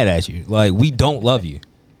even be mad at you. Like, we don't love you.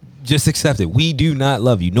 Just accept it. We do not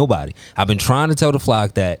love you. Nobody. I've been trying to tell the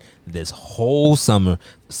flock that this whole summer.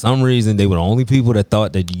 For some reason, they were the only people that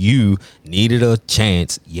thought that you needed a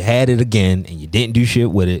chance. You had it again, and you didn't do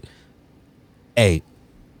shit with it. Hey,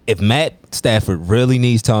 if Matt Stafford really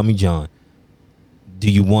needs Tommy John, do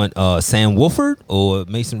you want Sam Wolford or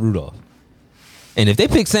Mason Rudolph? And if they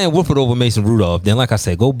pick Sam Wolford over Mason Rudolph, then like I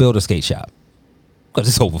said, go build a skate shop. Because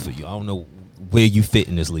it's over for you. I don't know where you fit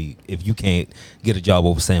in this league if you can't get a job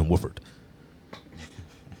over Sam Wolford.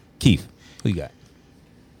 Keith, who you got?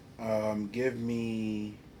 Give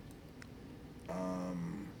me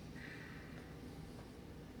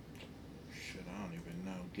shit, I don't even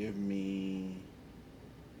know. Give me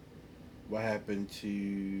what happened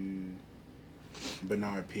to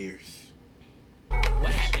Bernard Pierce.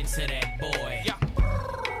 What happened to that boy?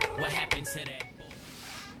 What happened to that boy?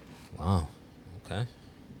 Wow. Okay.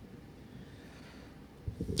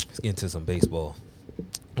 Let's get into some baseball.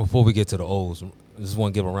 Before we get to the O's, I just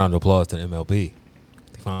want to give a round of applause to the MLB.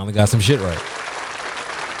 They finally got some shit right.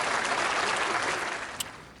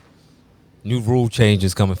 New rule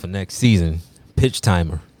changes coming for next season. Pitch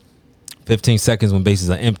timer. 15 seconds when bases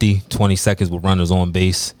are empty. 20 seconds with runners on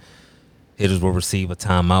base. Hitters will receive a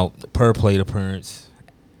timeout per plate appearance.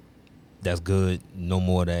 That's good. No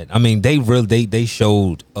more of that. I mean, they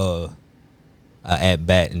showed a at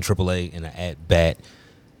bat in AAA and an at bat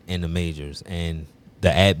in the majors, and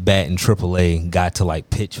the at bat in AAA got to like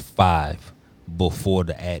pitch 5 before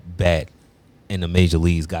the at bat in the major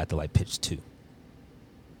leagues got to like pitch 2.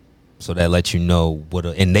 So that lets you know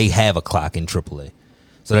and they have a clock in AAA.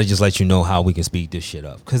 So that just lets you know how we can speed this shit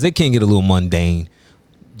up, because it can get a little mundane.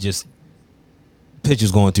 Just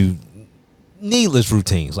pitchers going through needless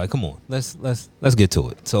routines. Like, come on, let's get to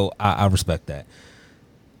it. So I respect that.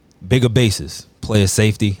 Bigger bases, player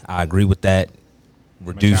safety. I agree with that.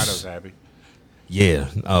 Reduce. Machado's happy. Yeah,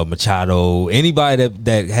 Machado. Anybody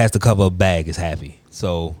that has to cover a bag is happy.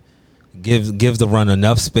 So gives the runner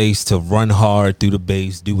enough space to run hard through the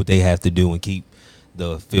base, do what they have to do, and keep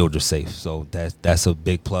the fielder safe. So that's a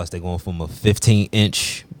big plus. They're going from a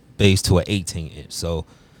 15-inch base to an 18-inch. So,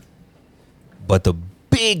 but the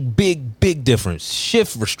big difference,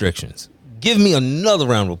 shift restrictions. Give me another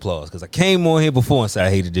round of applause, because I came on here before and said I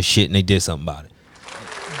hated this shit, and they did something about it.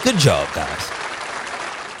 Good job, guys.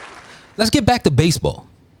 Let's get back to baseball.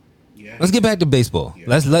 Yeah. Let's get back to baseball. Yeah.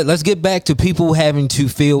 Let's get back to people having to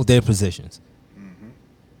fill their positions. Mm-hmm.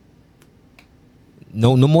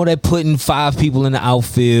 No more that putting 5 people in the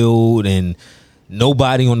outfield and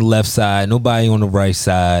nobody on the left side, nobody on the right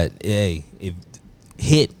side. Hey, if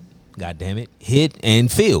hit, goddamn it, hit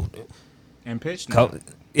and field. And pitch now.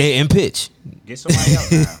 And pitch. Get somebody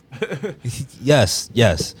out now. Yes.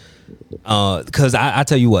 Because I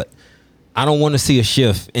tell you what, I don't want to see a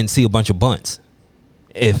shift and see a bunch of bunts.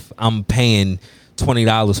 If I'm paying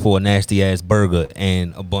 $20 for a nasty ass burger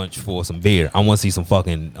and a bunch for some beer, I want to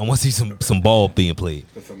see some ball being played.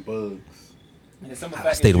 For some bugs. And the simple I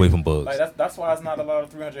fact stayed is away from bugs. Like that's why it's not a lot of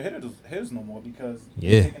 300 hitters no more, because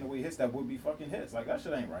Yeah. you're taking away hits that would be fucking hits. Like, that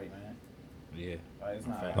shit ain't right, man. Yeah. Like, it's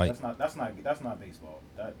not. Like- that's not baseball.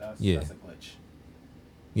 That's a glitch.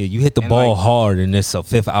 Yeah, you hit the And ball like- hard and there's a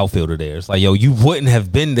 5th outfielder there. It's like, yo, you wouldn't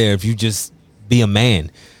have been there if you just be a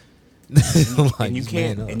man. Like, And you just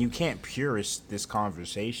man up. can't purist this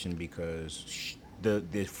conversation, because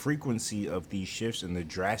the frequency of these shifts and the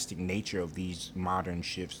drastic nature of these modern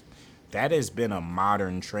shifts, that has been a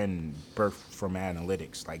modern trend birthed from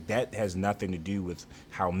analytics. Like, that has nothing to do with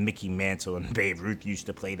how Mickey Mantle and Babe Ruth used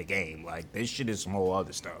to play the game. Like, this shit is some whole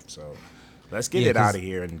other stuff. So let's get Yeah, it out 'cause- of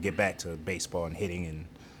here and get back to baseball and hitting and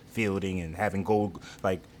fielding and having gold.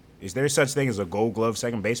 Like, is there such thing as a gold glove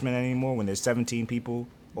second baseman anymore when there's 17 people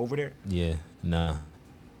over there? Yeah, nah.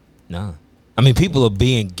 I mean, people are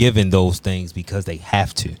being given those things because they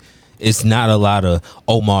have to. It's not a lot of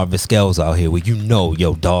Omar Vizquel's out here where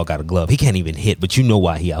yo, dog got a glove. He can't even hit, but you know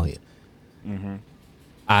why he out here. Mm-hmm.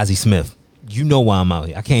 Ozzie Smith, you know why I'm out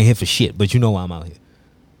here. I can't hit for shit, but you know why I'm out here.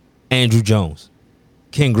 Andrew Jones,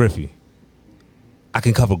 Ken Griffey, I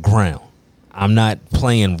can cover ground. I'm not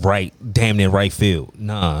playing damn near right field.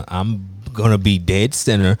 Nah, I'm going to be dead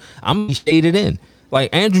center. I'm gonna be shaded in.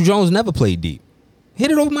 Like, Andrew Jones never played deep.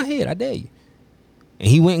 Hit it over my head, I dare you. And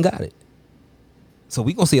he went and got it. So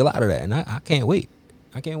we going to see a lot of that, and I can't wait.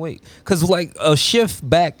 Because, like, a shift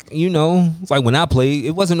back, like when I played,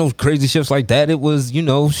 it wasn't no crazy shifts like that. It was,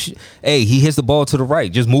 hey, he hits the ball to the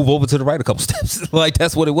right. Just move over to the right a couple steps. Like,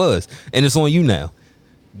 that's what it was. And it's on you now.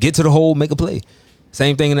 Get to the hole, make a play.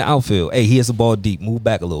 Same thing in the outfield. Hey, he hits the ball deep. Move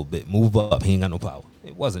back a little bit. Move up. He ain't got no power.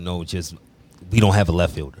 It wasn't just we don't have a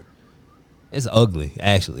left fielder. It's ugly.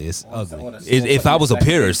 Actually, it's ugly. Or the- If I was a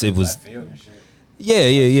purist, it was. left field and shit. Yeah.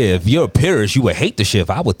 If you're a purist, you would hate the shift,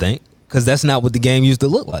 I would think, because that's not what the game used to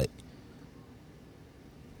look like.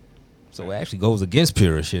 So it actually goes against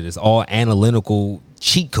purist shit. It's all analytical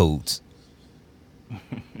cheat codes.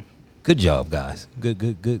 Good job, guys.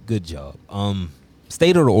 Good job.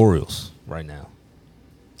 State of the Orioles right now.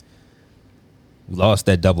 We lost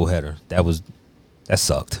that doubleheader. That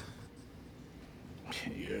sucked.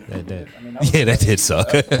 That did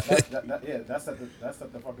suck. That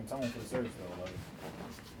set the fucking tone for the series though. Like,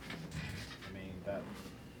 I mean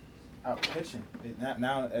that pitching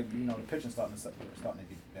now the pitching starting to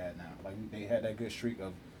be bad now. Like they had that good streak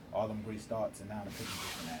of all them great starts, and now the pitching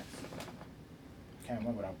just an ass. Can't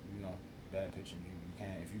win without bad pitching. You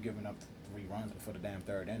can't if you're giving up 3 runs before the damn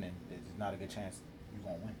third inning. There's not a good chance you're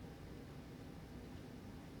gonna win.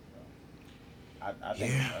 I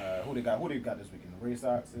think who they got this weekend? The Red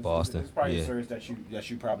Sox. Boston. It's probably Yeah. a series that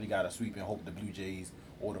you probably got to sweep and hope the Blue Jays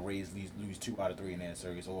or the Rays lose 2 out of 3 in that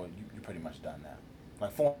series, or you're pretty much done now.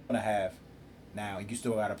 Like 4.5 now, you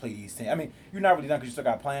still got to play these teams. I mean, you're not really done because you still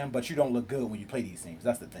got playing, but you don't look good when you play these teams.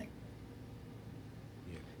 That's the thing.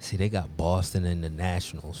 See, they got Boston and the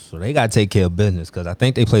Nationals, so they got to take care of business because I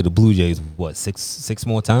think they play the Blue Jays six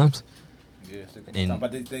more times. Yeah, 6 more times.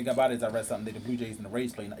 But the thing about it is, I read something that the Blue Jays and the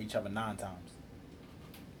Rays play each other 9 times.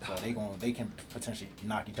 So they can potentially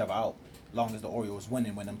knock each other out, long as the Orioles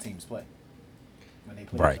winning when them teams play. When they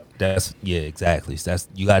play Right. Exactly. So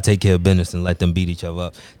you gotta take care of business and let them beat each other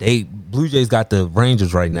up. Blue Jays got the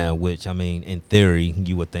Rangers right now, which I mean, in theory,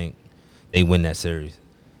 you would think they win that series.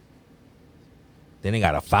 Then they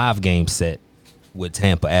got a 5-game set with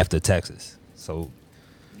Tampa after Texas. So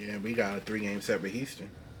Yeah, we got a 3-game set with Houston.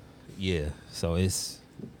 yeah, so it's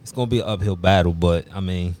gonna be an uphill battle, but I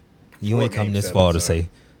mean, you ain't come 4-game this set, far I'm to sorry. say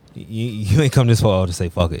you ain't come this far to say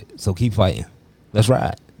fuck it. So keep fighting. Let's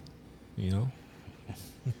ride. You know,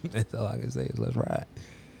 that's all I can say is let's ride.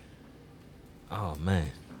 Oh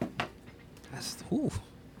man, that's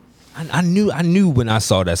I knew when I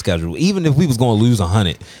saw that schedule, even if we was gonna lose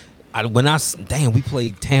 100. We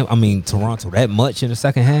played Toronto that much in the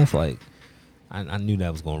second half. Like I knew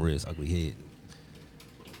that was gonna rear its ugly head.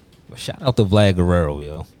 But shout out to Vlad Guerrero,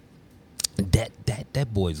 yo.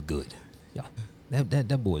 That boy's good. Yo,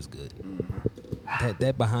 that boy's good.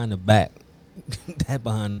 That behind the back,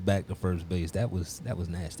 to first base. That was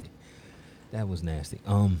nasty. That was nasty.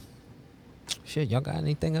 Shit, y'all got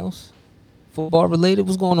anything else football related?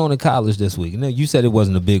 What's going on in college this week? You said it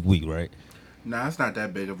wasn't a big week, right? Nah, it's not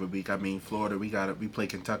that big of a week. I mean, Florida, we play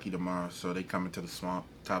Kentucky tomorrow, so they come into the Swamp,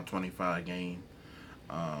 top 25 game.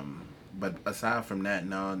 But aside from that,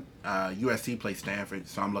 no, USC plays Stanford,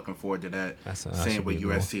 so I'm looking forward to that. Seeing what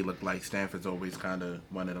USC look like. Stanford's always kind of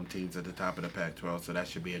one of them teams at the top of the Pac-12, so that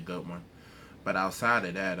should be a good one. But outside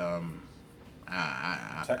of that,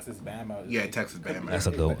 Texas Bama. Yeah, Texas Bama. That's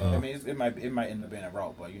a good. I mean, it might end up being a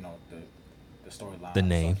route, but the storyline. The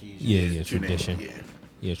name, Sarkisian, tradition.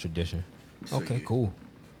 Yeah, tradition. So, okay, yeah.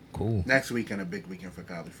 cool. Next weekend, a big weekend for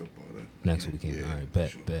college football, though. Next weekend. All right,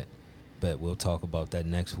 bet. We'll talk about that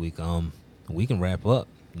next week. We can wrap up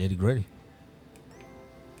nitty gritty.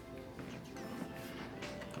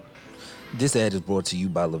 This ad is brought to you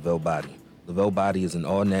by Lavelle Body. Lavelle Body is an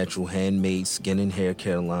all-natural, handmade skin and hair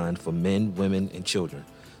care line for men, women, and children.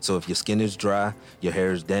 So if your skin is dry, your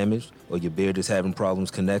hair is damaged, or your beard is having problems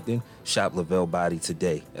connecting, shop Lavelle Body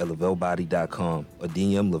today at lavellebody.com or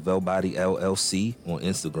DM Lavelle Body LLC on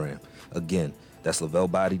Instagram. Again, that's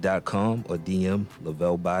lavellebody.com or DM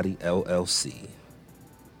Lavelle Body LLC.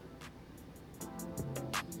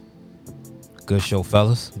 Good show,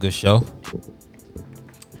 fellas. Good show.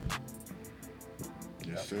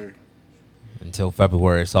 Yes, sir. Until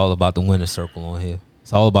February, it's all about the winner's circle on here.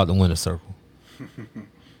 It's all about the winner's circle.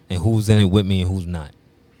 And who's in it with me and who's not.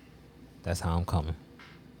 That's how I'm coming.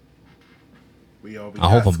 I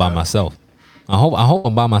hope I'm by myself. I hope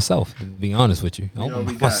I'm by myself, to be honest with you. I hope I'm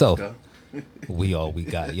by myself. We all we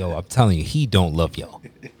got. Yo, I'm telling you, he don't love y'all.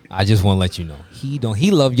 I just want to let you know.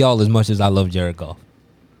 He love y'all as much as I love Jared Goff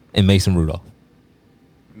and Mason Rudolph.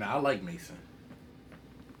 Nah, I like Mason.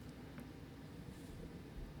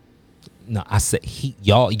 No, I said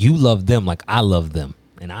you love them like I love them.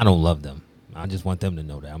 And I don't love them. I just want them to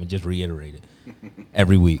know that. I'm going to just reiterate it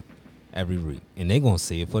every week. And they're going to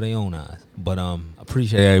see it for their own eyes. But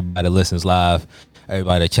appreciate everybody that listens live,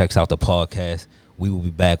 everybody that checks out the podcast. We will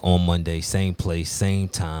be back on Monday, same place, same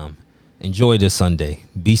time. Enjoy this Sunday.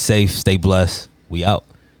 Be safe, stay blessed. We out.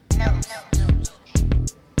 No.